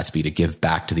from Gatsby to give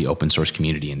back to the open source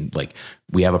community. And like,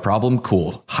 we have a problem,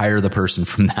 cool. Hire the person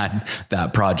from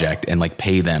that project and like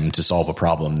pay them to solve a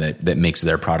problem that makes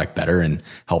their product better and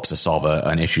helps us solve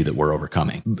an issue that we're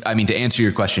overcoming. I mean, to answer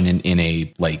your question in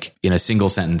a single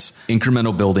sentence,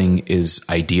 incremental building is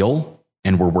ideal.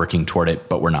 And we're working toward it,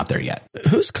 but we're not there yet.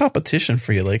 Who's competition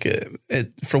for you? Like,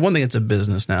 for one thing, it's a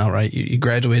business now, right? You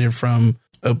graduated from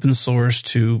open source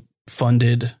to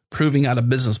funded, proving out a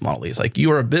business model. It's like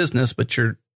you are a business, but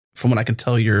from what I can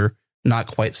tell, you're not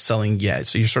quite selling yet.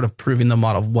 So you're sort of proving the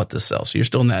model of what to sell. So you're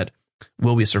still in that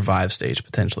will we survive stage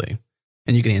potentially.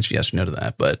 And you can answer yes or no to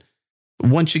that. But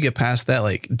once you get past that,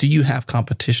 like, do you have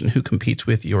competition? Who competes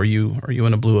with you? Are you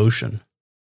in a blue ocean?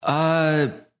 I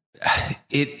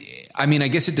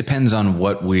guess it depends on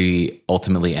what we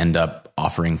ultimately end up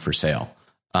offering for sale.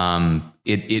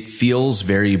 It feels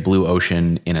very blue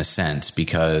ocean in a sense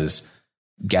because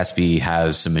Gatsby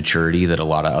has some maturity that a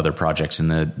lot of other projects in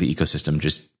the ecosystem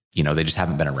they just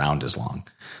haven't been around as long.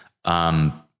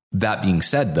 That being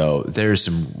said, though, there's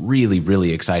some really,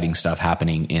 really exciting stuff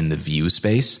happening in the Vue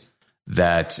space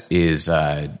that is,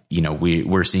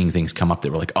 we're seeing things come up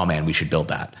that we're like, oh man, we should build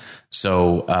that.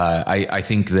 So I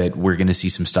think that we're going to see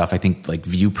some stuff. I think like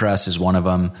VuePress is one of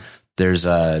them. There's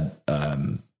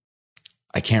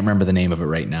I can't remember the name of it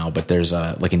right now, but there's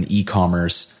like an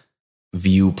e-commerce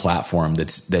Vue platform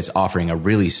that's offering a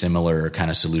really similar kind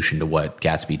of solution to what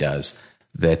Gatsby does.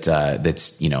 That's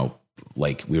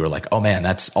like we were like, oh man,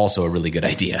 that's also a really good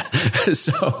idea.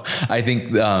 So I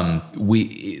think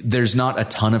there's not a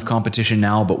ton of competition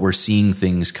now, but we're seeing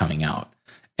things coming out.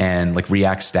 And like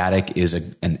React Static is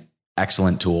an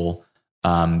excellent tool.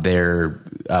 We're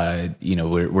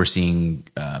seeing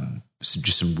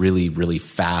just some really, really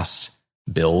fast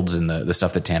builds, and the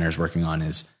stuff that Tanner's working on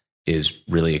is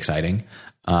really exciting.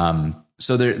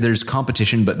 So there's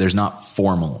competition, but there's not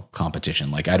formal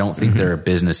competition. Like, I don't think there are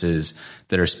businesses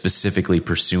that are specifically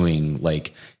pursuing,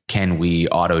 like, can we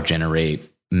auto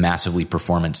generate massively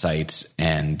performant sites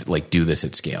and like do this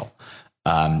at scale?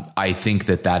 I think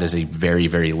that is a very,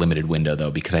 very limited window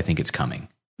though, because I think it's coming.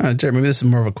 Jared, maybe this is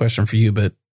more of a question for you,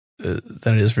 but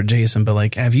than it is for Jason, but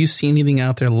like, have you seen anything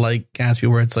out there like Gatsby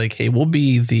where it's like, hey, we'll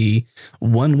be the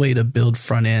one way to build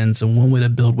front ends and one way to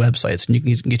build websites and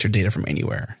you can get your data from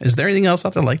anywhere? Is there anything else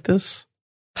out there like this?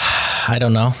 I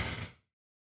don't know.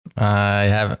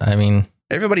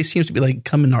 Everybody seems to be like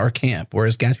coming to our camp,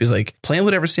 whereas Gatsby's like, plan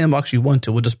whatever sandbox you want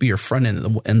to, we'll just be your front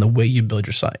end and the way you build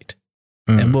your site.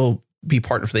 And we'll be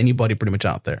partners with anybody pretty much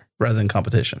out there rather than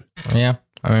competition. Yeah.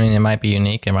 I mean, it might be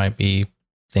unique. It might be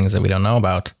things that we don't know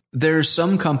about. There's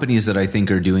some companies that I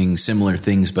think are doing similar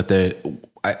things, but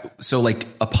so like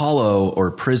Apollo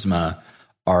or Prisma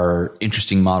are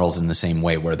interesting models in the same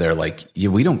way, where they're like, yeah,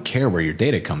 we don't care where your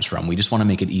data comes from. We just want to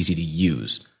make it easy to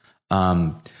use.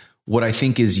 What I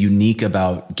think is unique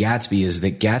about Gatsby is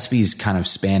that Gatsby's kind of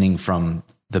spanning from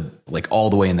all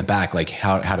the way in the back, like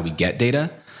how do we get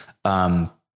data?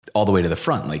 All the way to the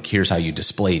front, like here's how you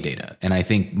display data. And I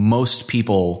think most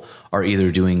people are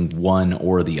either doing one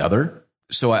or the other.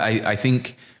 So I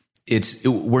think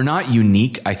we're not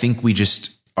unique. I think we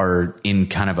just are in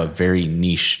kind of a very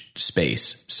niche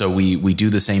space. So we do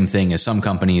the same thing as some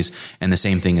companies and the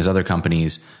same thing as other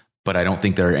companies, but I don't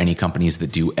think there are any companies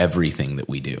that do everything that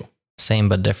we do. Same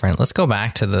but different. Let's go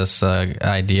back to this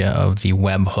idea of the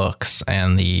webhooks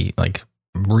and the like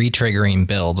retriggering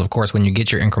builds. Of course, when you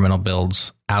get your incremental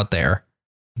builds out there,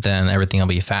 then everything will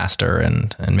be faster,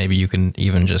 and maybe you can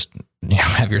even just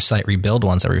have your site rebuild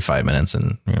once every 5 minutes,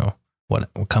 and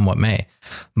what may.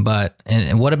 But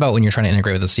and what about when you're trying to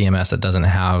integrate with a CMS that doesn't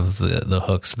have the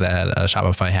hooks that a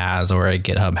Shopify has or a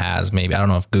GitHub has? Maybe, I don't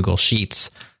know if Google Sheets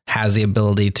has the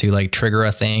ability to like trigger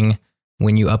a thing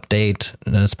when you update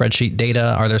spreadsheet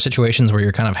data. Are there situations where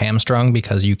you're kind of hamstrung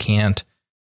because you can't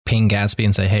ping Gatsby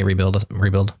and say, hey,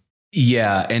 rebuild?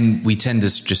 Yeah. And we tend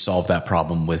to just solve that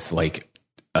problem with like,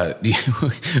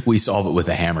 we solve it with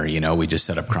a hammer, we just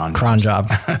set up cron job.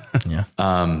 Yeah.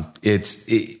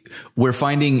 We're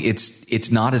finding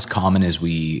it's not as common as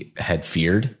we had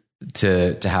feared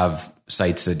to have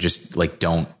sites that just like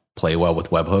don't play well with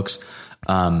webhooks.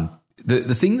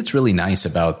 The thing that's really nice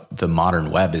about the modern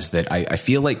web is that I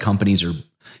feel like companies are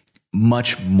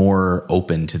much more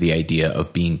open to the idea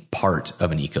of being part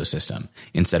of an ecosystem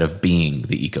instead of being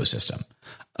the ecosystem.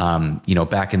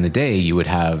 Back in the day, you would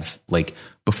have like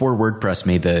before WordPress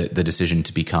made the decision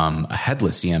to become a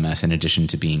headless CMS in addition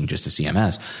to being just a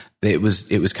CMS. It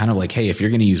was kind of like, hey, if you're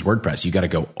going to use WordPress, you got to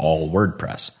go all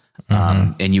WordPress.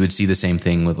 And you would see the same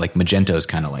thing with like Magento is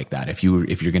kind of like that. If you're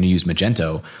going to use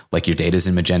Magento, like your data's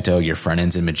in Magento, your front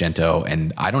end's in Magento.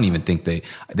 And I don't even think they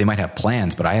might have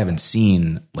plans, but I haven't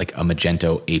seen like a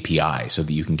Magento API so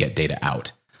that you can get data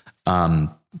out.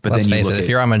 But let's then face it, if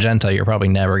you're on Magento, you're probably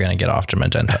never going to get off to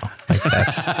Magento.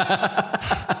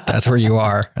 Like that's where you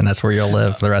are, and that's where you'll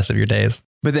live for the rest of your days.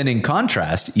 But then in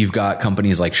contrast, you've got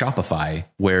companies like Shopify,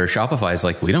 where Shopify is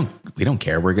like, we don't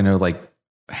care. We're going to like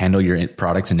handle your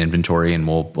products and inventory, and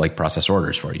we'll like process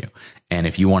orders for you. And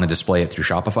if you want to display it through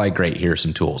Shopify, great, here are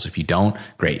some tools. If you don't,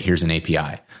 great, here's an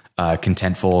API.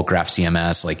 Contentful, Graph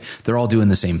CMS, like they're all doing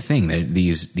the same thing. They're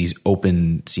these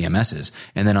open CMSs.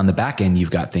 And then on the back end, you've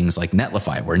got things like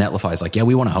Netlify, where Netlify is like, yeah,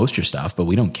 we want to host your stuff, but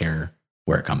we don't care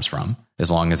where it comes from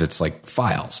as long as it's like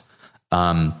files.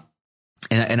 And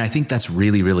I think that's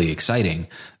really, really exciting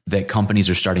that companies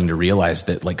are starting to realize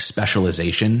that like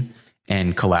specialization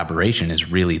and collaboration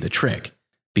is really the trick,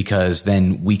 because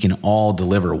then we can all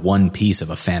deliver one piece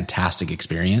of a fantastic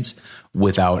experience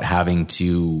without having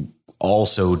to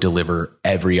also deliver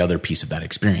every other piece of that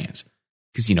experience.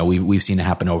 Because, you know, we've seen it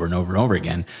happen over and over and over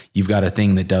again. You've got a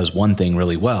thing that does one thing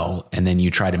really well, and then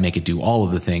you try to make it do all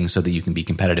of the things so that you can be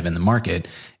competitive in the market.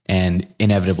 And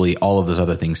inevitably, all of those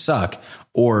other things suck,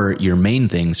 or your main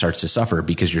thing starts to suffer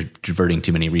because you're diverting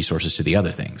too many resources to the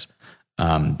other things.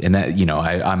 And that, you know,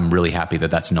 I'm really happy that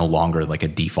that's no longer like a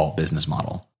default business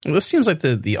model. Well, this seems like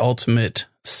the ultimate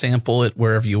sample it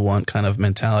wherever you want kind of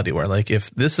mentality, where like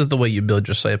if this is the way you build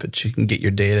your site, but you can get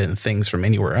your data and things from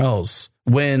anywhere else,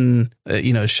 when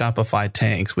Shopify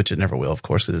tanks, which it never will, of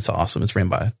course, because it's awesome, it's ran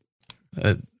by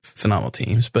phenomenal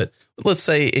teams, but let's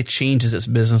say it changes its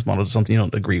business model to something you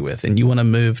don't agree with and you want to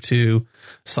move to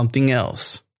something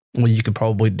else. Well, you could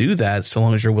probably do that so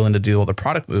long as you're willing to do all the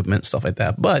product movement, stuff like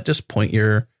that, but just point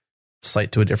your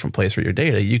site to a different place for your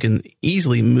data. You can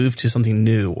easily move to something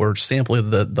new or sample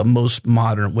the most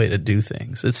modern way to do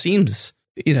things. It seems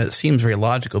very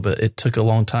logical, but it took a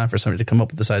long time for somebody to come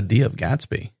up with this idea of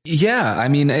Gatsby. Yeah. I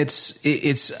mean, it's,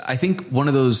 I think one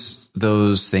of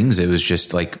those things, it was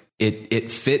just like, it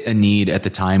fit a need at the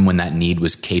time when that need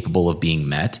was capable of being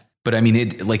met. But I mean,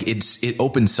 it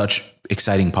opens such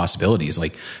exciting possibilities.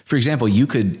 Like, for example,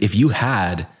 if you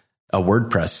had a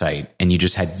WordPress site and you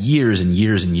just had years and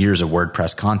years and years of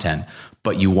WordPress content,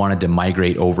 but you wanted to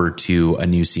migrate over to a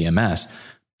new CMS,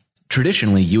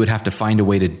 traditionally you would have to find a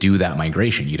way to do that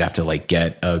migration. You'd have to like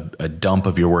get a dump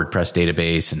of your WordPress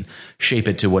database and shape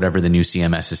it to whatever the new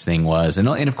CMS's thing was. And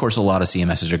of course, a lot of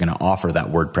CMSs are going to offer that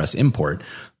WordPress import.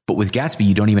 But with Gatsby,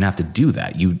 you don't even have to do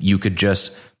that. You could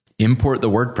just import the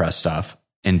WordPress stuff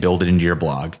and build it into your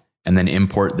blog, and then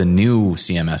import the new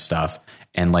CMS stuff,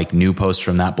 and like new posts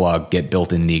from that blog get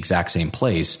built in the exact same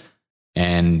place.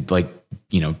 And like,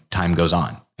 time goes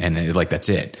on, and that's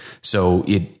it. So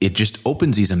it just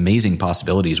opens these amazing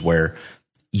possibilities where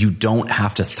you don't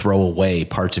have to throw away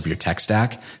parts of your tech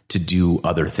stack to do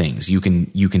other things. You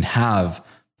can have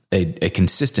a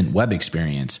consistent web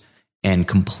experience and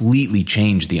completely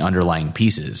change the underlying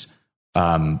pieces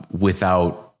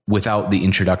without the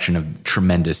introduction of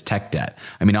tremendous tech debt.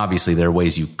 I mean, obviously there are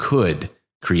ways you could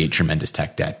create tremendous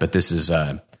tech debt, but this is,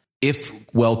 if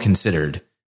well considered,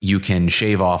 you can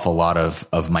shave off a lot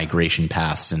of migration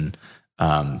paths and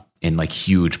in like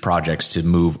huge projects to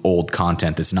move old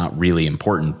content that's not really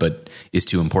important, but is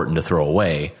too important to throw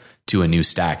away to a new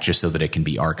stack just so that it can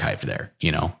be archived there,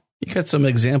 You got some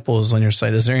examples on your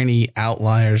site. Is there any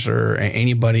outliers or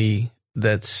anybody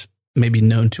that's maybe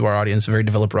known to our audience, a very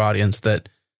developer audience, that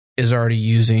is already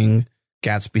using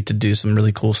Gatsby to do some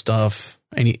really cool stuff?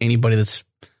 Anybody that's,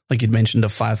 like you'd mentioned, a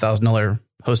 $5,000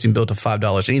 hosting bill to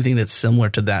 $5, anything that's similar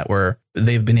to that where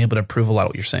they've been able to prove a lot of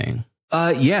what you're saying?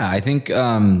 Yeah, I think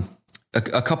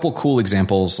a couple cool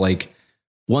examples, like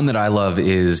one that I love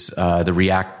is the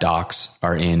React docs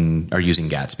are using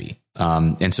Gatsby.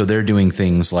 And so they're doing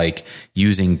things like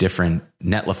using different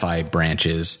Netlify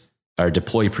branches or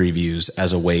deploy previews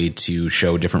as a way to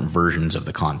show different versions of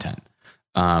the content.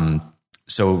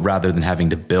 So rather than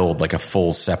having to build like a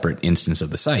full separate instance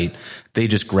of the site, they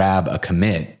just grab a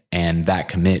commit, and that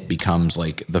commit becomes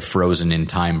like the frozen in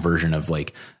time version of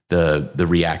like the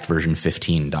React version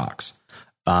 15 docs.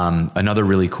 Another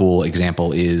really cool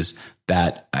example is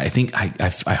that I think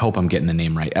I hope I'm getting the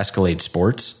name right. Escalade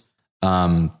Sports.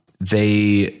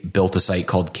 They built a site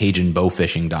called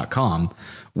CajunBowfishing.com,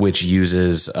 which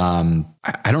uses, I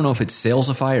don't know if it's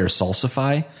Salesify or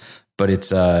Salsify, but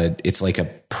it's like a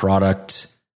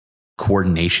product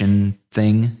coordination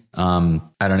thing. I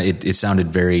don't know. It sounded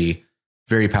very,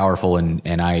 very powerful. And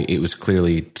it was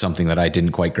clearly something that I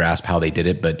didn't quite grasp how they did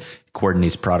it, but it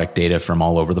coordinates product data from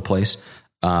all over the place.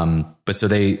 But so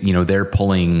they're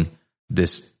pulling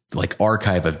this like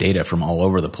archive of data from all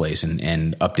over the place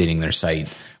and updating their site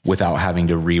without having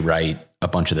to rewrite a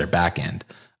bunch of their backend.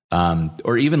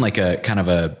 Or even like a kind of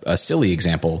a silly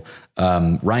example,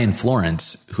 Ryan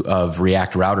Florence of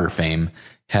React Router fame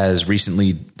has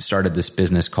recently started this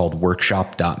business called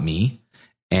workshop.me.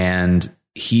 And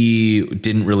he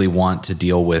didn't really want to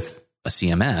deal with a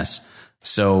CMS.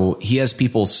 So he has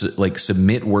people like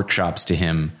submit workshops to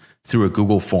him through a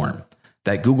Google form.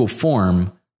 That Google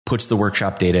form puts the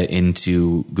workshop data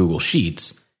into Google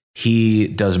Sheets. He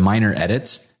does minor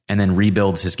edits and then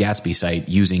rebuilds his Gatsby site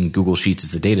using Google Sheets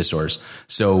as the data source.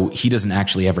 So he doesn't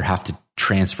actually ever have to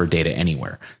transfer data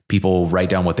anywhere. People write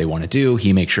down what they want to do.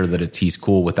 He makes sure that he's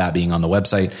cool with that being on the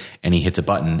website, and he hits a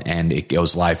button and it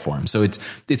goes live for him. So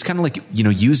it's kind of like,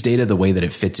 use data the way that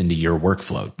it fits into your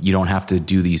workflow. You don't have to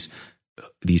do these,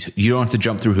 you don't have to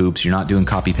jump through hoops. You're not doing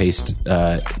copy paste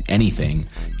anything.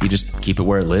 You just keep it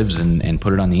where it lives and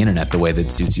put it on the internet the way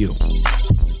that suits you.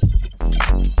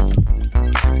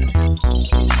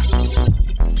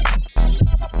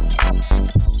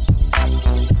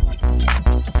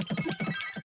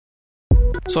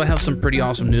 So I have some pretty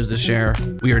awesome news to share.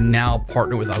 We are now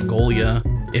partnered with Algolia.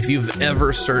 If you've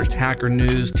ever searched Hacker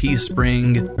News,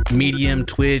 Teespring, Medium,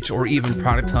 Twitch, or even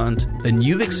Product Hunt, then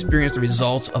you've experienced the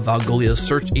results of Algolia's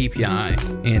search API.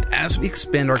 And as we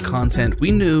expand our content,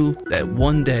 we knew that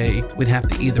one day we'd have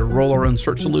to either roll our own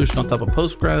search solution on top of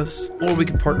Postgres, or we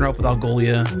could partner up with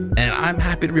Algolia. And I'm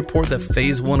happy to report that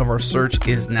phase 1 of our search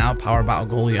is now powered by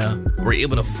Algolia. We're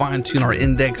able to fine-tune our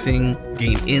indexing,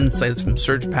 gain insights from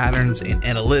search patterns and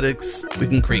analytics. We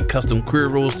can create custom query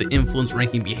rules to influence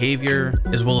ranking behavior,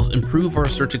 as well as improve our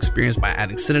search experience by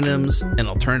adding synonyms and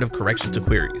alternative correction to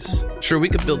queries. Sure, we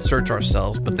could build search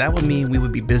ourselves, but that would mean we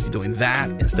would be busy doing that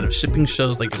instead of shipping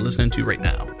shows like you're listening to right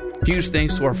now. Huge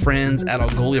thanks to our friends at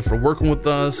Algolia for working with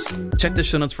us. Check the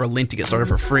show notes for a link to get started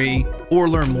for free, or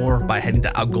learn more by heading to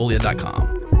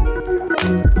algolia.com.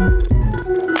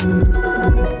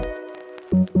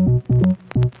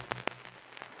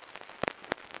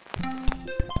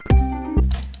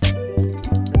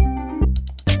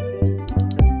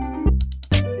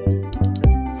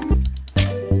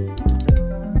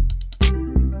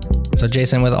 So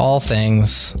Jason, with all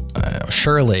things,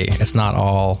 surely it's not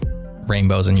all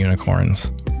rainbows and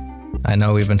unicorns. I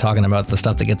know we've been talking about the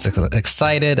stuff that gets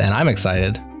excited, and I'm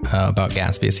excited about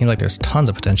Gatsby. It seems like there's tons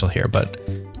of potential here, but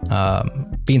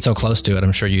being so close to it,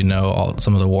 I'm sure you know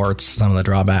some of the warts, some of the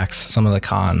drawbacks, some of the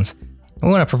cons. We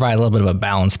want to provide a little bit of a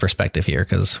balanced perspective here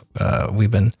because we've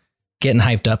been getting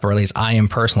hyped up, or at least I am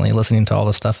personally listening to all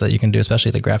the stuff that you can do, especially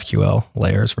the GraphQL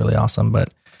layer is really awesome.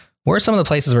 But where are some of the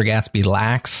places where Gatsby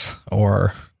lacks,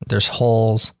 or there's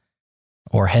holes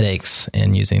or headaches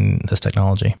in using this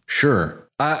technology? Sure.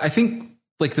 I think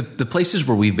like the places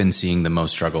where we've been seeing the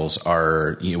most struggles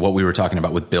are what we were talking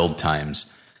about with build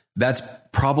times. That's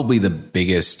probably the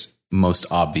biggest, most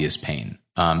obvious pain.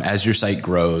 As your site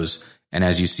grows and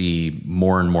as you see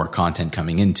more and more content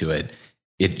coming into it,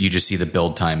 you just see the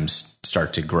build times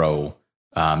start to grow.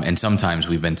 And sometimes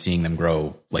we've been seeing them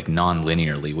grow like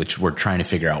non-linearly, which we're trying to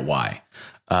figure out why.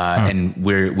 And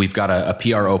we've got a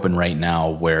PR open right now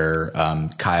where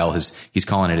Kyle he's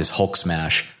calling it his Hulk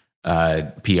Smash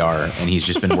PR, and he's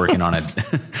just been working on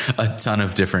a ton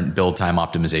of different build time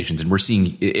optimizations. And we're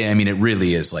seeing, I mean, it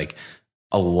really is like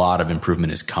a lot of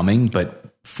improvement is coming, but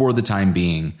for the time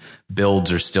being,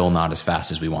 builds are still not as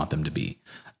fast as we want them to be.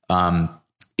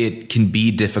 It can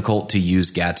be difficult to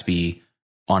use Gatsby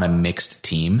on a mixed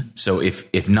team. So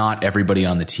if not everybody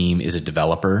on the team is a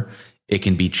developer, it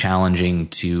can be challenging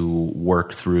to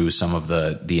work through some of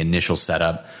the initial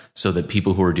setup so that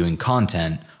people who are doing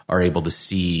content are able to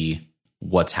see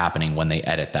what's happening when they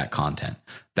edit that content.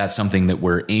 That's something that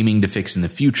we're aiming to fix in the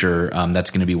future. That's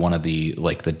going to be one of the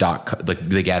the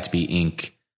Gatsby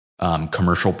Inc.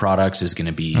 Commercial products is going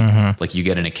to be like you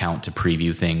get an account to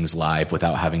preview things live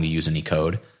without having to use any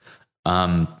code.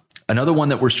 Another one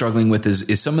that we're struggling with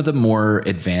is some of the more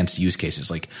advanced use cases.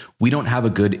 Like we don't have a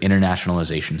good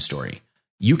internationalization story.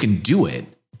 You can do it,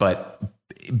 but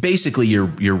basically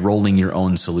you're rolling your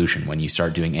own solution when you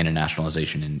start doing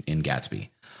internationalization in Gatsby.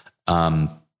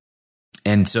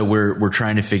 And so we're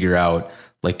trying to figure out,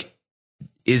 like,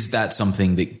 is that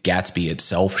something that Gatsby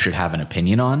itself should have an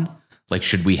opinion on? Like,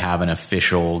 should we have an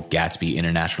official Gatsby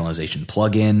internationalization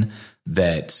plugin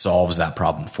that solves that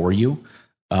problem for you?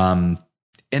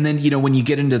 And then, when you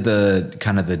get into the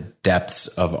kind of the depths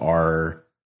of our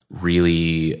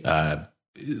really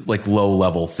low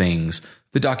level things,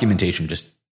 the documentation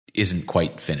just isn't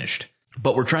quite finished.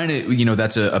 But we're trying to,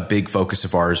 that's a big focus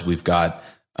of ours. We've got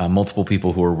multiple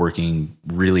people who are working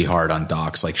really hard on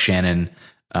docs. Like Shannon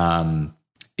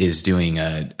is doing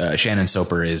Shannon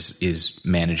Soper is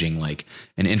managing like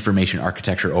an information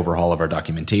architecture overhaul of our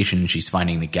documentation. She's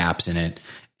finding the gaps in it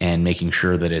and making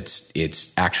sure that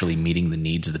it's actually meeting the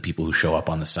needs of the people who show up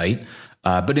on the site.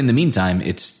 But in the meantime,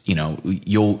 it's,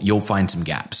 you'll find some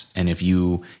gaps. And if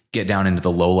you get down into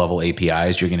the low level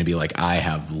APIs, you're going to be like, I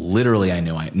have literally,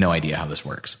 no idea how this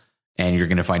works. And you're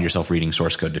going to find yourself reading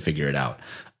source code to figure it out.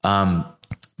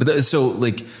 So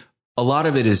like a lot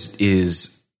of it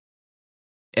is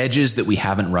edges that we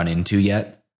haven't run into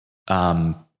yet,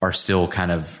 are still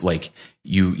kind of like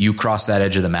you cross that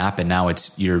edge of the map and now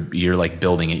you're like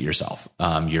building it yourself.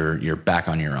 You're back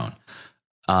on your own.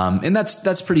 And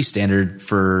that's pretty standard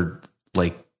for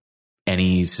like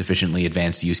any sufficiently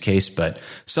advanced use case, but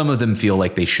some of them feel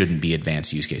like they shouldn't be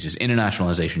advanced use cases.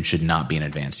 Internationalization should not be an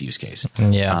advanced use case.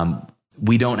 Yeah.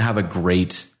 We don't have a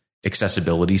great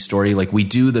accessibility story. Like we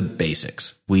do the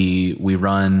basics. We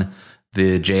run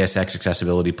the JSX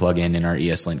accessibility plugin in our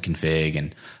ESLint config,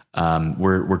 and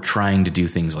we're trying to do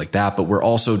things like that. But we're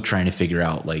also trying to figure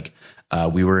out, like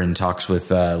we were in talks with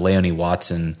Leonie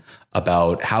Watson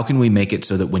about how can we make it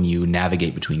so that when you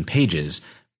navigate between pages,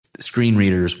 screen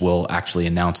readers will actually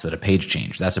announce that a page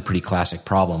changed. That's a pretty classic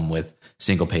problem with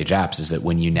single page apps, is that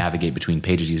when you navigate between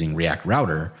pages using React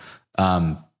Router,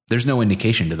 there's no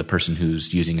indication to the person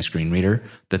who's using a screen reader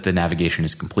that the navigation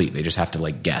is complete. They just have to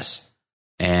like guess.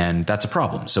 And that's a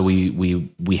problem. So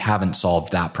we haven't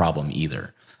solved that problem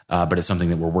either. But it's something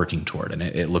that we're working toward. And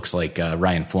it looks like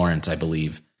Ryan Florence, I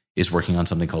believe, is working on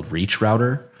something called Reach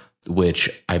Router, which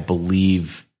I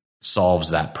believe solves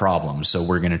that problem. So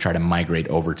we're going to try to migrate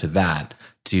over to that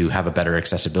to have a better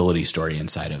accessibility story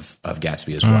inside of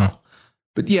Gatsby as well.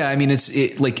 But yeah, I mean,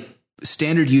 it's like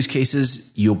standard use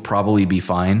cases, you'll probably be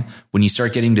fine. When you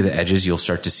start getting to the edges, you'll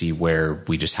start to see where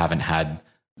we haven't had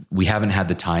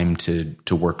the time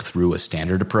to work through a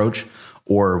standard approach,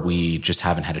 or we just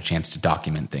haven't had a chance to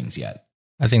document things yet.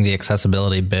 I think the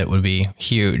accessibility bit would be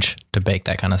huge to bake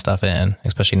that kind of stuff in,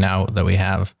 especially now that we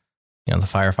have, the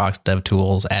Firefox dev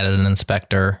tools, added an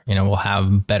inspector, we'll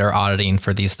have better auditing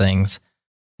for these things.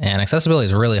 And accessibility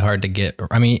is really hard to get.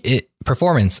 I mean,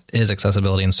 performance is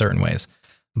accessibility in certain ways,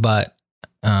 but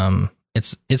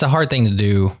it's a hard thing to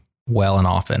do well and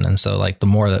often. And so like the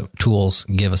more that tools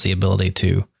give us the ability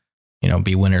to,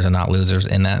 be winners and not losers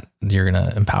in that, you're going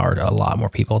to empower a lot more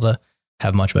people to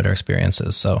have much better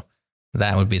experiences. So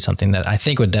that would be something that I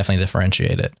think would definitely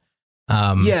differentiate it.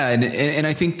 And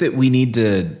I think that we need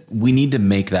to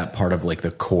make that part of like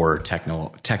the core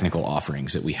technical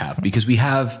offerings that we have, because we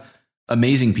have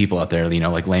amazing people out there,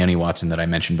 like Leonie Watson that I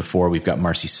mentioned before. We've got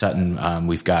Marcy Sutton.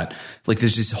 We've got like,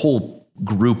 there's this whole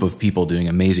group of people doing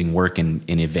amazing work in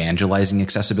evangelizing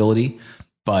accessibility,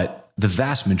 but the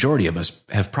vast majority of us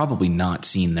have probably not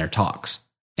seen their talks.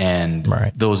 And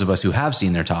those of us who have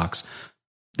seen their talks,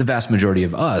 the vast majority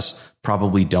of us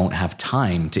probably don't have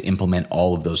time to implement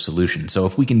all of those solutions. So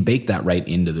if we can bake that right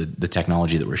into the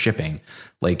technology that we're shipping,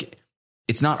 like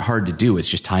it's not hard to do. It's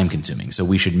just time consuming. So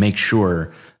we should make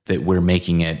sure that we're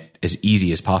making it as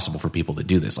easy as possible for people to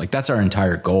do this. Like that's our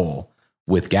entire goal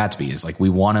with Gatsby, is like, we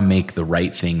want to make the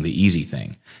right thing the easy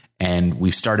thing. And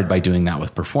we've started by doing that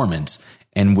with performance.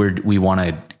 And we want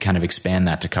to kind of expand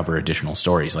that to cover additional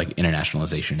stories like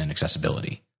internationalization and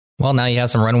accessibility. Well, now you have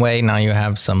some runway. Now you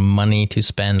have some money to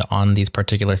spend on these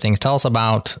particular things. Tell us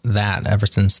about that. Ever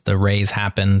since the raise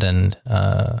happened and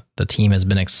the team has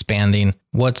been expanding,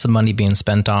 what's the money being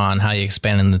spent on? How are you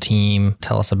expanding the team?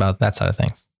 Tell us about that side of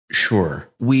things. Sure.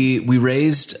 We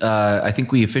raised, I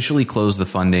think we officially closed the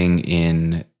funding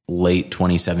in late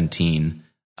 2017.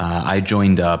 I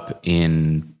joined up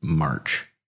in March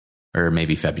or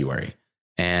maybe February,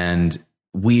 and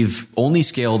we've only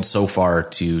scaled so far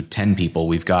to 10 people.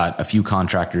 We've got a few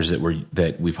contractors that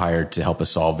we've hired to help us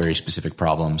solve very specific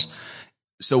problems.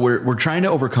 So we're trying to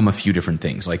overcome a few different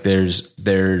things. Like there's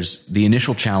the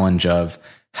initial challenge of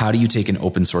how do you take an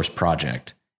open source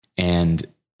project and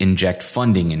inject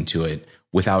funding into it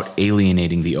without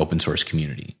alienating the open source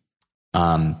community.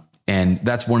 And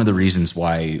that's one of the reasons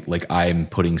why, like, I'm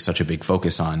putting such a big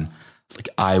focus on, like,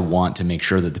 I want to make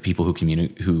sure that the people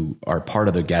who are part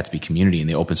of the Gatsby community and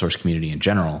the open source community in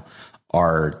general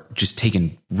are just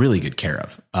taken really good care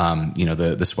of.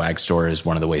 The swag store is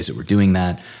one of the ways that we're doing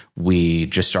that. We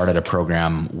just started a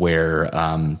program where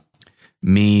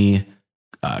me,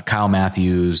 Kyle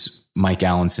Matthews, Mike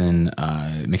Allenson,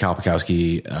 Mikhail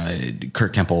Pikowski,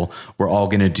 Kurt Kemple, we're all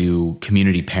going to do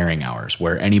community pairing hours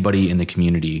where anybody in the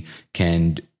community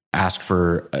can ask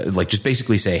for just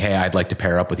basically say, hey, I'd like to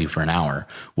pair up with you for an hour.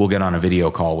 We'll get on a video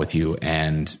call with you.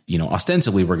 And,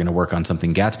 ostensibly we're going to work on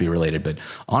something Gatsby related, but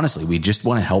honestly, we just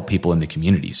want to help people in the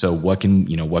community. So what can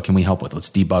we help with? Let's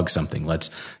debug something. Let's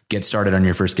get started on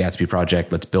your first Gatsby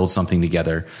project. Let's build something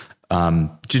together, to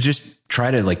just try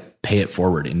to pay it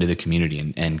forward into the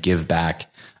community and give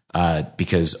back,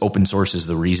 because open source is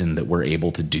the reason that we're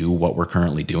able to do what we're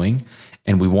currently doing.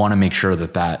 And we want to make sure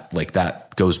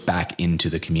that goes back into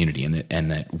the community,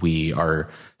 and that we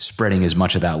are spreading as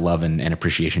much of that love and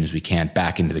appreciation as we can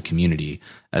back into the community,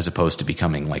 as opposed to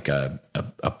becoming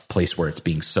a place where it's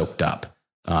being soaked up.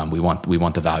 We want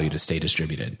the value to stay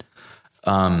distributed.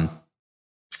 And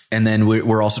then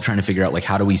we're also trying to figure out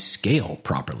how do we scale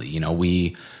properly?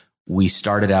 We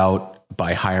started out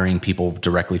by hiring people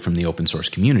directly from the open source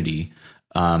community.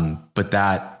 But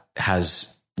that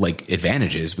has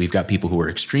advantages. We've got people who are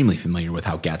extremely familiar with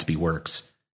how Gatsby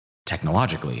works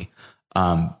technologically,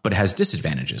 but it has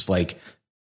disadvantages.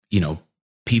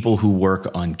 People who work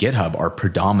on GitHub are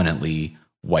predominantly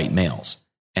white males.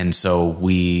 And so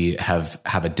we have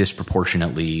a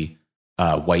disproportionately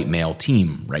white male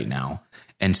team right now.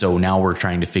 And so now we're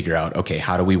trying to figure out, okay,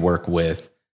 how do we work with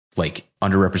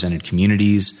underrepresented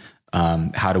communities?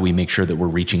 How do we make sure that we're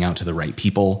reaching out to the right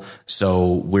people?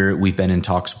 So we've been in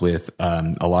talks with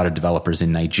a lot of developers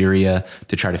in Nigeria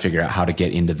to try to figure out how to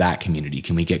get into that community.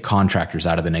 Can we get contractors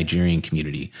out of the Nigerian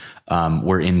community?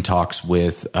 We're in talks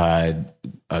with a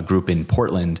group in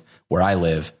Portland where I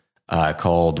live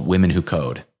called Women Who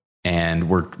Code, and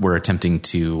we're attempting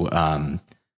to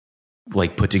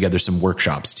put together some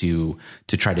workshops to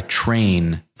try to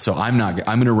train. So I'm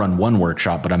going to run one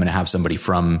workshop, but I'm going to have somebody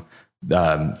from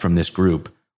this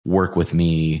group work with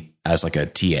me as a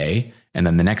TA. And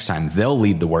then the next time they'll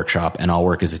lead the workshop and I'll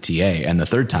work as a TA. And the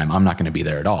third time I'm not going to be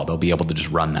there at all. They'll be able to just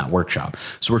run that workshop.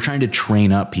 So we're trying to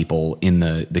train up people in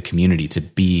the community to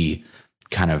be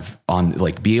kind of on,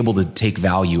 be able to take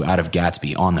value out of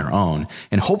Gatsby on their own.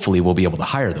 And hopefully we'll be able to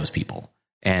hire those people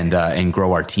and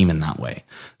grow our team in that way.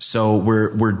 So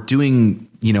we're doing,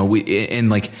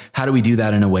 how do we do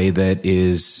that in a way that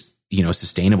is,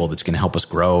 sustainable, that's going to help us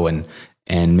grow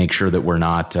and make sure that we're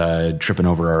not tripping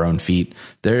over our own feet.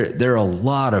 There are a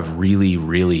lot of really,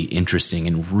 really interesting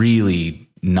and really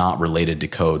not related to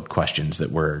code questions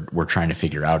that we're trying to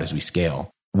figure out as we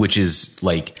scale, which is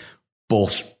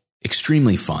both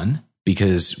extremely fun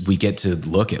because we get to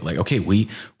look at okay,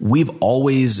 we've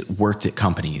always worked at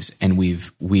companies, and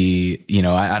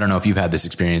I don't know if you've had this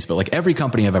experience, but every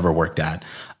company I've ever worked at,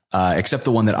 except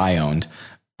the one that I owned,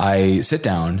 I sit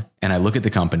down and I look at the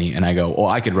company and I go, oh,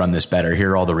 I could run this better.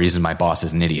 Here are all the reasons my boss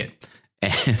is an idiot.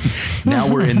 And now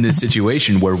we're in this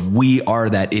situation where we are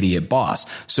that idiot boss.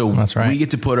 So that's right. We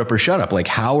get to put up or shut up.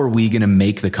 How are we going to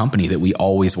make the company that we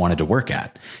always wanted to work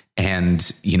at? And,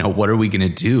 what are we going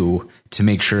to do to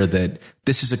make sure that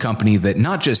this is a company that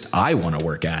not just I want to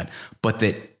work at, but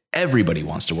that everybody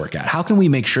wants to work at? How can we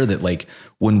make sure that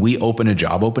when we open a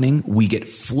job opening, we get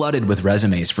flooded with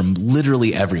resumes from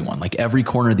literally everyone, every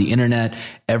corner of the internet,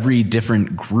 every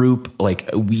different group,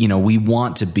 we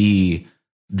want to be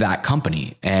that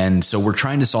company. And so we're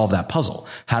trying to solve that puzzle.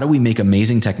 How do we make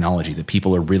amazing technology that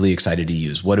people are really excited to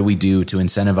use? What do we do to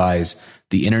incentivize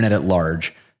the internet at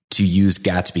large to use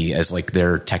Gatsby as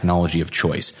their technology of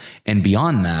choice? And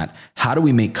beyond that, how do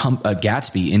we make a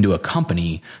Gatsby into a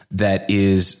company that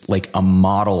is a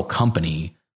model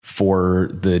company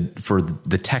for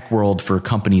the tech world, for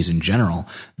companies in general,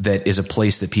 that is a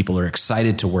place that people are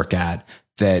excited to work at?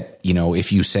 That,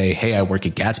 if you say, hey, I work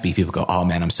at Gatsby, people go, oh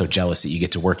man, I'm so jealous that you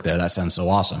get to work there. That sounds so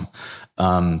awesome.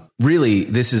 Really,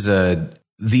 this is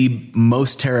the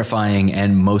most terrifying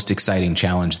and most exciting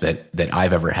challenge that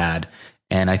I've ever had.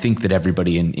 And I think that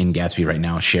everybody in Gatsby right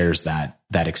now shares that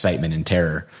excitement and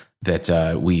terror that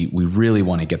we really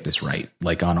want to get this right,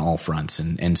 on all fronts.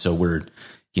 And so we're,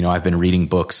 I've been reading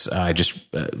books, just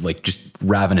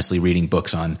ravenously reading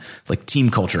books on team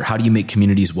culture. How do you make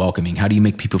communities welcoming? How do you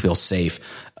make people feel safe?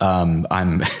 I'm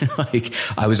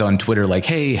I was on Twitter,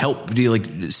 hey, help,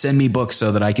 send me books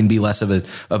so that I can be less of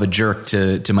a jerk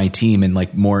to my team and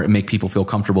more make people feel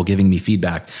comfortable giving me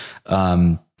feedback.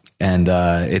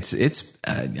 It's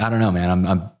I don't know, man,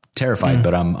 I'm terrified,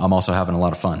 but I'm also having a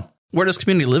lot of fun. Where does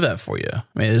community live at for you? I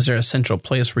mean, is there a central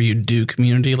place where you do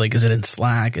community? Is it in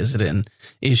Slack? Is it in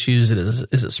issues?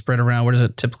 Is it spread around? Where does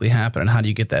it typically happen? And how do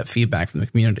you get that feedback from the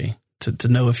community to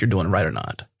know if you're doing it right or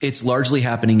not? It's largely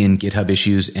happening in GitHub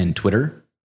issues and Twitter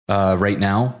right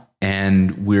now.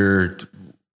 And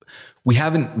we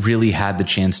haven't really had the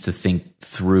chance to think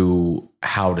through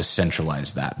how to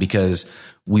centralize that, because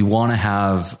we want to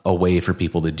have a way for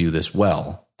people to do this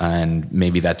well. And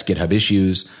maybe that's GitHub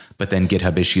issues, but then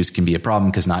GitHub issues can be a problem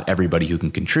because not everybody who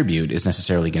can contribute is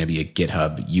necessarily going to be a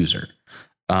GitHub user.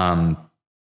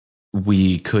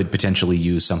 We could potentially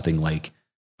use something like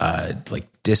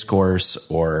Discourse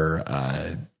or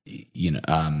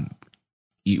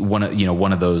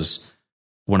one of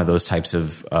those types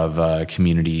of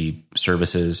community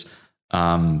services,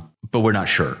 but we're not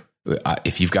sure.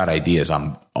 If you've got ideas,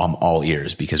 I'm all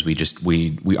ears, because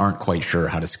we aren't quite sure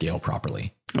how to scale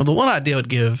properly. Well, the one idea I would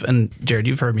give, and Jared,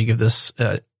 you've heard me give this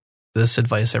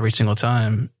advice every single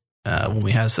time when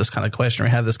we have this kind of question or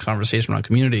have this conversation around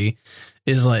community,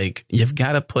 is like, you've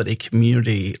got to put a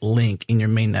community link in your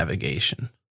main navigation,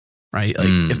 right? Like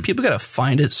if people got to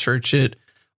find it, search it,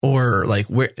 or like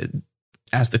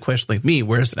ask the question like me,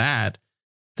 where's it at?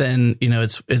 Then,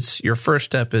 it's your first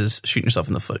step is shooting yourself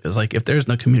in the foot. It's like, if there's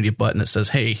no community button that says,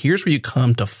 hey, here's where you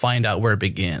come to find out where it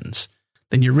begins,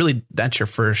 then that's your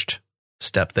first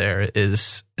step there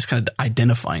is kind of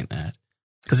identifying that.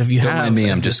 Because if you Don't mind me,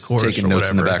 I'm just taking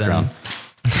notes in the background.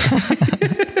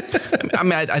 I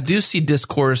mean, I do see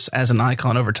Discourse as an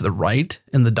icon over to the right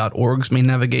in the .org's main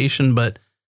navigation, but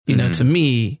to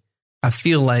me, I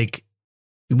feel like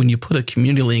when you put a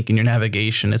community link in your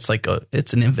navigation, it's like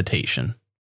it's an invitation.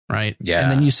 Right. Yeah.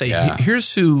 And then you say,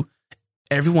 here's who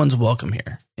everyone's welcome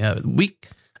here. We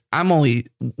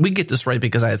get this right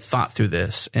because I had thought through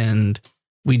this, and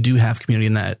we do have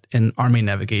community in our main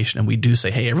navigation. And we do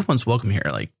say, hey, everyone's welcome here.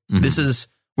 Like this is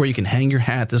where you can hang your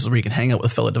hat. This is where you can hang out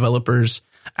with fellow developers,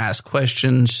 ask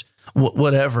questions,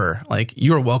 whatever. Like,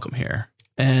 you're welcome here.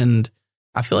 And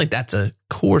I feel like that's a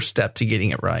core step to getting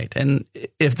it right. And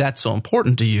if that's so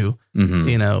important to you,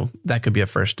 that could be a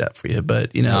first step for you.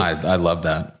 But, I love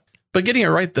that. But getting it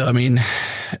right, though, I mean,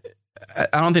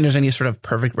 I don't think there's any sort of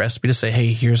perfect recipe to say,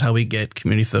 hey, here's how we get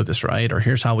community focus right, or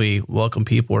here's how we welcome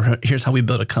people, or here's how we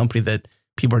build a company that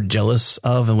people are jealous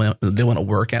of and they want to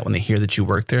work at when they hear that you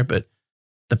work there. But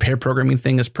the pair programming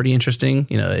thing is pretty interesting.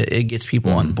 It gets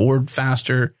people on board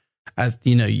faster.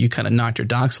 You kind of knocked your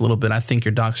docs a little bit. I think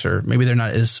your docs they're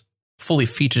not as fully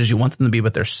featured as you want them to be,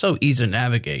 but they're so easy to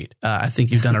navigate. I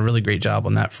think you've done a really great job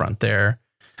on that front there.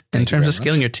 In terms of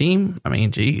scaling your team, I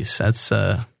mean, geez, that's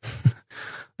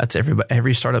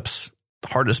every startup's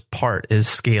hardest part is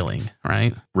scaling,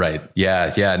 right? Right.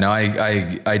 Yeah. No,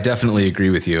 I definitely agree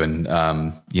with you. And,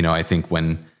 I think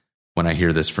when I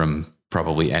hear this from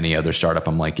probably any other startup,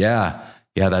 I'm like, yeah,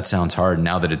 that sounds hard.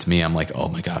 Now that it's me, I'm like, oh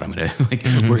my God,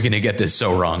 we're going to get this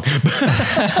so wrong.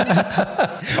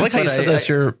 I like how you said that's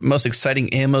your most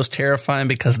exciting and most terrifying,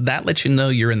 because that lets you know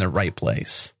you're in the right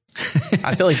place.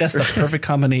 I feel like that's the perfect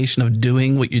combination of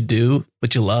doing what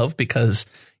you love, because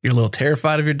you're a little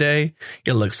terrified of your day,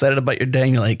 you're a little excited about your day,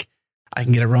 and you're like, I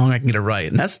can get it wrong, I can get it right.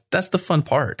 And that's the fun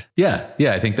part. Yeah.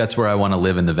 I think that's where I want to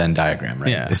live in the Venn diagram,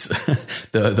 right? Yeah.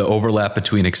 The overlap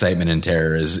between excitement and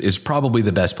terror is probably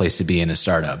the best place to be in a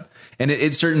startup. And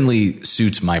it certainly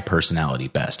suits my personality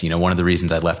best. One of the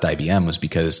reasons I left IBM was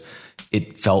because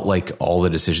it felt like all the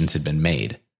decisions had been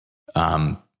made.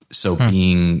 So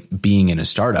being in a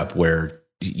startup where,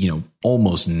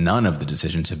 almost none of the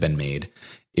decisions have been made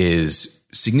is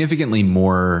significantly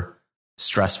more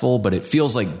stressful, but it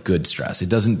feels like good stress. It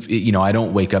doesn't, I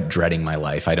don't wake up dreading my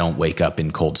life. I don't wake up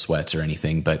in cold sweats or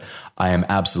anything, but I am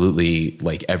absolutely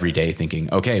like every day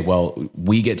thinking, okay, well,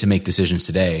 we get to make decisions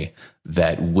today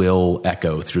that will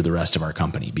echo through the rest of our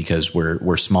company, because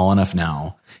we're small enough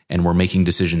now and we're making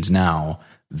decisions now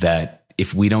that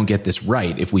if we don't get this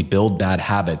right, if we build bad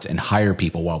habits and hire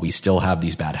people while we still have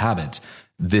these bad habits,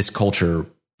 this culture,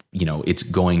 it's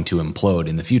going to implode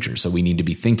in the future. So we need to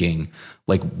be thinking,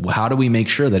 like, how do we make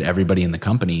sure that everybody in the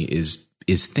company is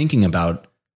thinking about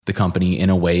the company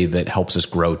in a way that helps us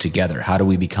grow together? How do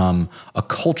we become a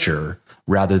culture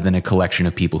rather than a collection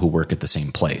of people who work at the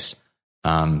same place?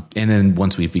 And then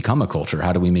once we've become a culture,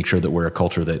 how do we make sure that we're a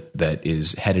culture that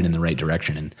is headed in the right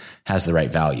direction and has the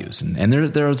right values? And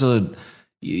there's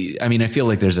I feel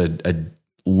like there's a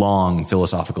long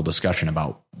philosophical discussion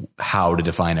about how to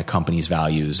define a company's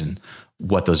values and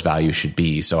what those values should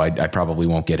be. So I probably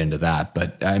won't get into that,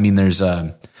 but I mean, it's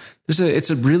a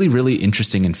really, really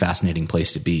interesting and fascinating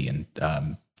place to be.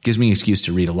 And, gives me an excuse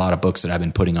to read a lot of books that I've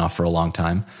been putting off for a long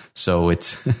time. So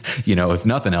it's, if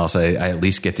nothing else, I at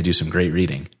least get to do some great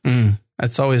reading.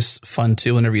 It's always fun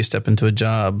too, whenever you step into a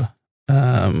job,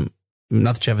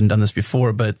 not that you haven't done this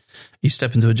before, but you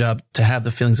step into a job to have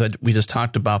the feelings that we just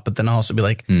talked about, but then also be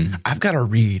like, I've got to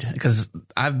read, because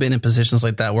I've been in positions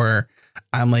like that where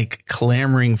I'm like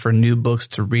clamoring for new books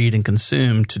to read and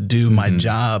consume to do my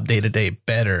job day to day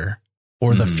better,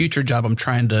 or the future job I'm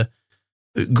trying to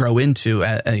grow into,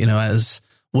 as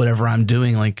whatever I'm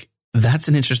doing. Like, that's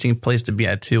an interesting place to be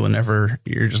at too. Whenever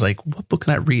you're just like, what book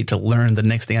can I read to learn the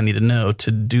next thing I need to know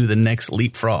to do the next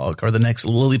leapfrog or the next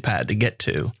lily pad to get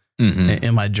to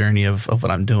in my journey of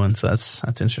what I'm doing. So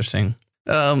that's interesting.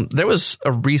 There was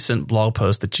a recent blog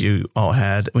post that you all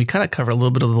had. We kind of covered a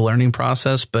little bit of the learning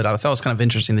process, but I thought it was kind of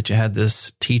interesting that you had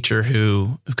this teacher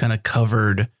who kind of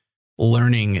covered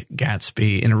learning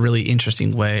Gatsby in a really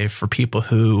interesting way for people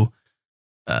who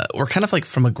were kind of like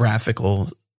from a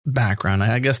graphical background.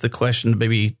 I guess the question to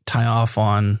maybe tie off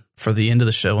on for the end of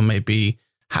the show may be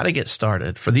how to get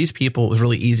started. For these people, it was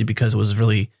really easy because it was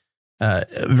really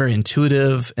very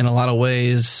intuitive in a lot of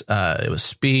ways. It was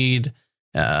speed,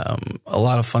 a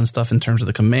lot of fun stuff in terms of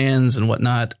the commands and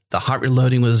whatnot. The hot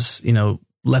reloading was,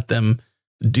 let them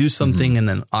do something and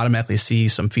then automatically see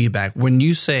some feedback. When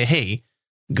you say, hey,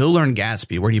 go learn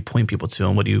Gatsby, where do you point people to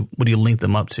and what do you link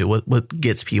them up to? What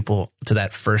gets people to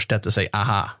that first step to say,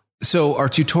 aha? So our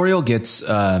tutorial gets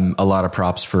a lot of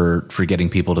props for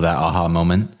getting people to that aha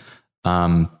moment.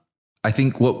 I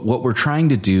think what we're trying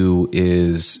to do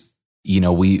is,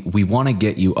 we want to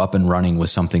get you up and running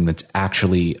with something that's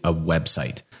actually a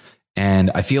website. And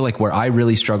I feel like where I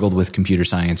really struggled with computer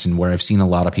science and where I've seen a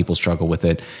lot of people struggle with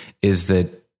it is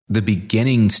that the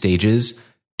beginning stages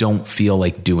don't feel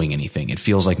like doing anything. It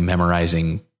feels like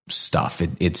memorizing stuff.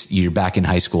 It's you're back in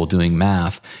high school doing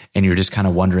math and you're just kind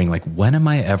of wondering like, when am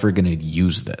I ever going to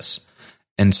use this?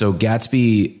 And so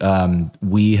Gatsby,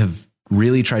 we have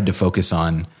really tried to focus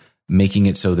on making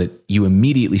it so that you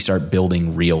immediately start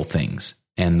building real things.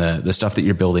 And the stuff that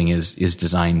you're building is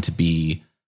designed to be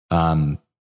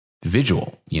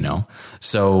visual,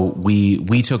 So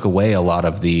we took away a lot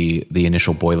of the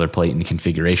initial boilerplate and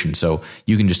configuration. So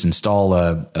you can just install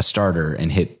a starter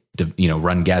and hit,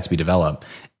 run Gatsby develop.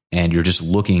 And you're just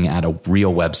looking at a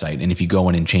real website. And if you go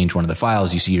in and change one of the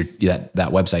files, you see that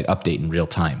website update in real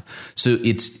time. So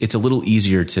it's a little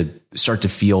easier to start to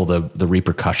feel the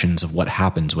repercussions of what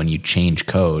happens when you change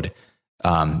code,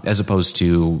 as opposed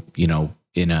to,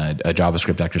 in a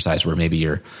JavaScript exercise where maybe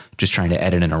you're just trying to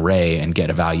edit an array and get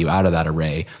a value out of that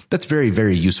array. That's very,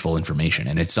 very useful information.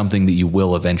 And it's something that you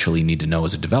will eventually need to know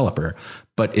as a developer,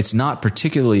 but it's not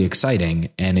particularly exciting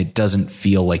and it doesn't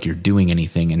feel like you're doing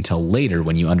anything until later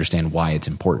when you understand why it's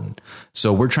important.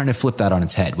 So we're trying to flip that on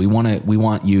its head. We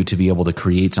want you to be able to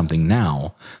create something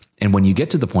now. And when you get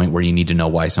to the point where you need to know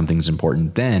why something's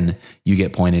important, then you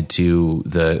get pointed to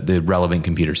the relevant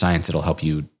computer science that'll help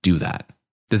you do that.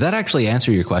 Did that actually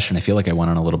answer your question? I feel like I went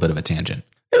on a little bit of a tangent.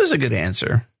 It was a good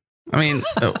answer. I mean,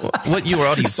 what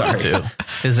URL do you point to?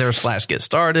 Is there a /get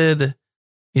started?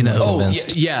 Oh,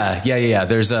 yeah.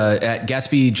 There's at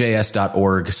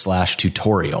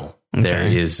gatsbyjs.org/tutorial. Okay. There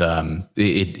is,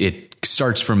 it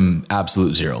starts from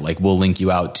absolute zero. Like we'll link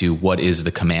you out to what is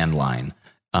the command line.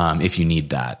 If you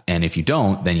need that. And if you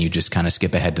don't, then you just kind of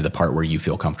skip ahead to the part where you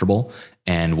feel comfortable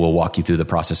and we'll walk you through the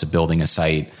process of building a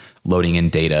site, loading in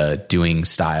data, doing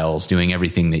styles, doing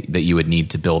everything that you would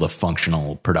need to build a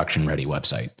functional production ready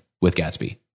website with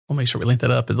Gatsby. We'll make sure we link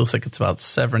that up. It looks like it's about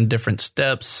 7 different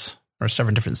steps or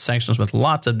 7 different sections with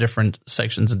lots of different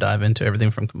sections to dive into,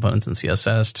 everything from components and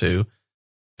CSS to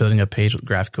building a page with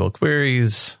GraphQL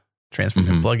queries,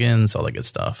 transforming plugins, all that good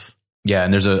stuff. Yeah,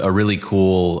 and there's a really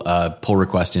cool pull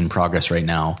request in progress right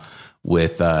now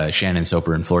with Shannon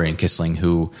Soper and Florian Kissling,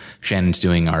 who Shannon's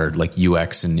doing our like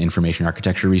UX and information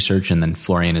architecture research, and then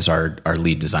Florian is our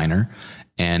lead designer.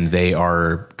 And they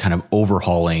are kind of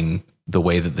overhauling the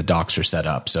way that the docs are set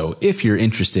up. So if you're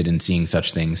interested in seeing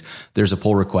such things, there's a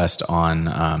pull request on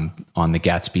the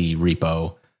Gatsby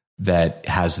repo that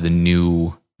has the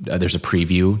new, there's a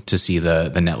preview to see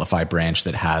the Netlify branch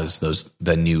that has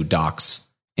the new docs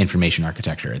information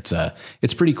architecture.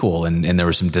 It's pretty cool. And there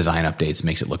were some design updates,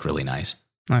 makes it look really nice.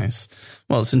 Nice.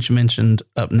 Well, since you mentioned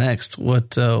up next,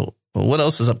 what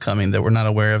else is upcoming that we're not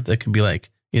aware of that could be like,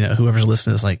 whoever's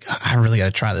listening is like, I really got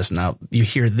to try this. Now you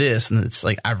hear this and it's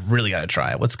like, I really got to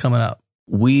try it. What's coming up?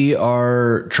 We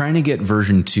are trying to get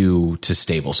version 2 to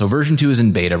stable. So version 2 is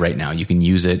in beta right now. You can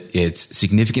use it. It's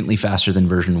significantly faster than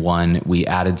version 1. We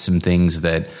added some things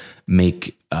that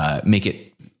make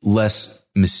it less.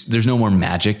 There's no more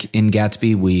magic in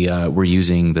Gatsby. We're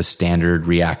using the standard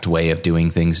React way of doing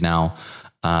things now.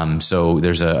 So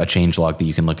there's a changelog that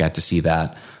you can look at to see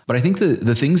that. But I think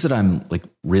the things that I'm like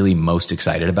really most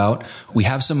excited about, we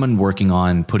have someone working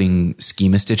on putting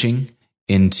schema stitching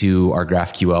into our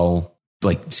GraphQL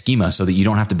like schema so that you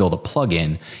don't have to build a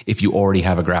plugin if you already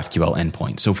have a GraphQL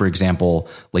endpoint. So for example,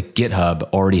 like GitHub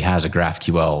already has a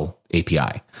GraphQL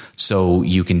API. So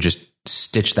you can just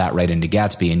stitch that right into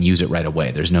Gatsby and use it right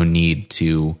away. There's no need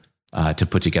to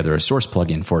put together a source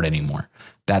plugin for it anymore.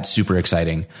 That's super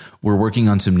exciting. We're working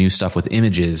on some new stuff with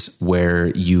images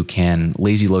where you can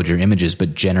lazy load your images,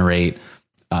 but generate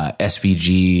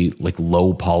SVG, like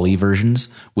low poly versions,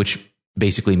 which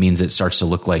basically means it starts to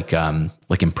look like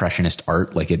impressionist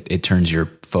art. Like it turns your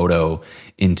photo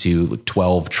into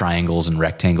 12 triangles and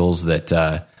rectangles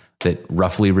that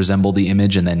roughly resemble the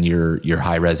image, and then your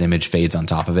high res image fades on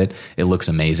top of it. It looks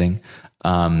amazing.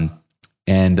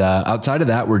 And outside of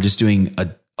that, we're just doing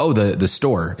the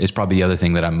store is probably the other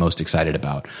thing that I'm most excited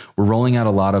about. We're rolling out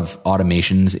a lot of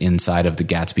automations inside of the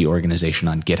Gatsby organization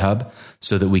on GitHub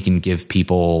so that we can give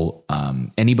people,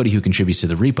 anybody who contributes to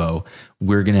the repo,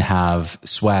 we're going to have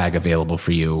swag available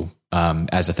for you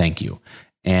as a thank you.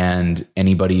 And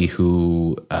anybody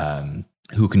who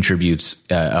contributes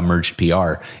a merged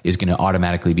PR is going to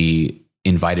automatically be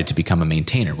invited to become a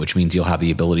maintainer, which means you'll have the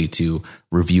ability to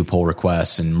review pull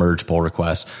requests and merge pull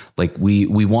requests. Like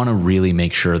we want to really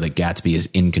make sure that Gatsby is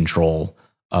in control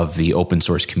of the open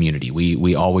source community.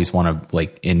 We always want to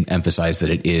emphasize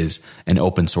that it is an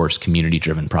open source community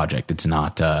driven project. It's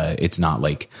not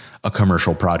like a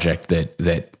commercial project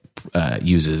that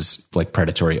uses like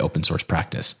predatory open source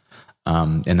practice.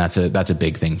 And that's a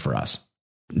big thing for us.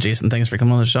 Jason, thanks for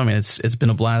coming on the show. I mean, it's been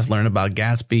a blast learning about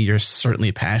Gatsby. You're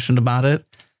certainly passionate about it.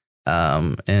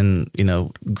 And,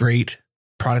 great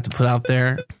product to put out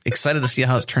there. Excited to see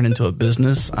how it's turned into a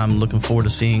business. I'm looking forward to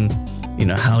seeing,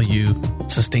 how you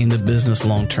sustain the business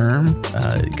long term.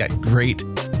 Got great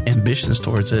ambitions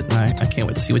towards it. And I can't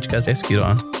wait to see what you guys execute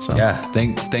on. So. Yeah.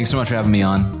 Thanks so much for having me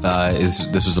on.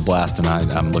 This was a blast,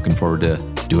 and I'm looking forward to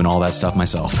doing all that stuff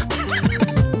myself.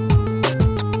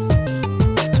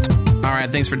 All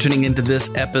right, thanks for tuning into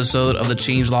this episode of the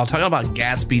Changelog, talking about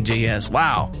Gatsby.js.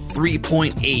 Wow,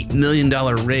 $3.8 million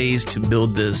raise to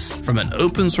build this from an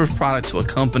open source product to a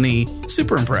company.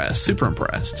 Super impressed.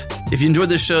 If you enjoyed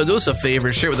this show, do us a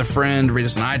favor, share it with a friend, rate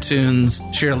us on iTunes,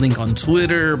 share a link on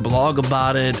Twitter, blog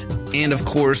about it. And of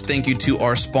course, thank you to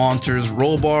our sponsors,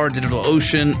 Rollbar,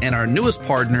 DigitalOcean, and our newest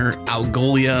partner,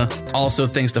 Algolia. Also,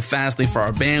 thanks to Fastly for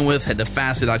our bandwidth. Head to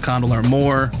fastly.com to learn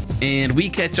more. And we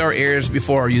catch our errors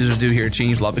before our users do here at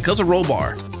Changelog because of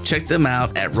Rollbar. Check them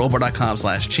out at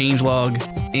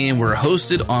rollbar.com/changelog. And we're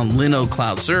hosted on Linode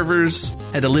Cloud servers.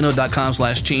 Head to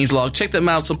linode.com/changelog. Check them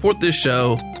out. Support this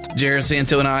show. Jared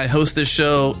Santo and I host this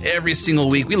show every single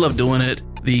week. We love doing it.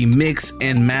 The mix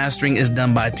and mastering is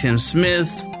done by Tim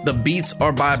Smith. The beats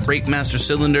are by Breakmaster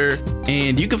Cylinder.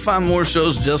 And you can find more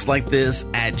shows just like this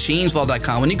at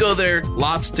changelog.com. When you go there,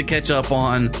 lots to catch up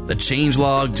on. The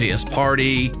Changelog, JS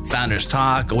Party, Founders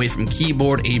Talk, Away from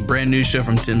Keyboard, a brand new show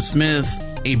from Tim Smith,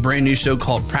 a brand new show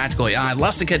called Practical AI.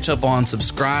 Lots to catch up on.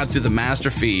 Subscribe through the master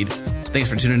feed.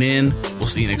 Thanks for tuning in. We'll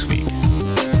see you next week.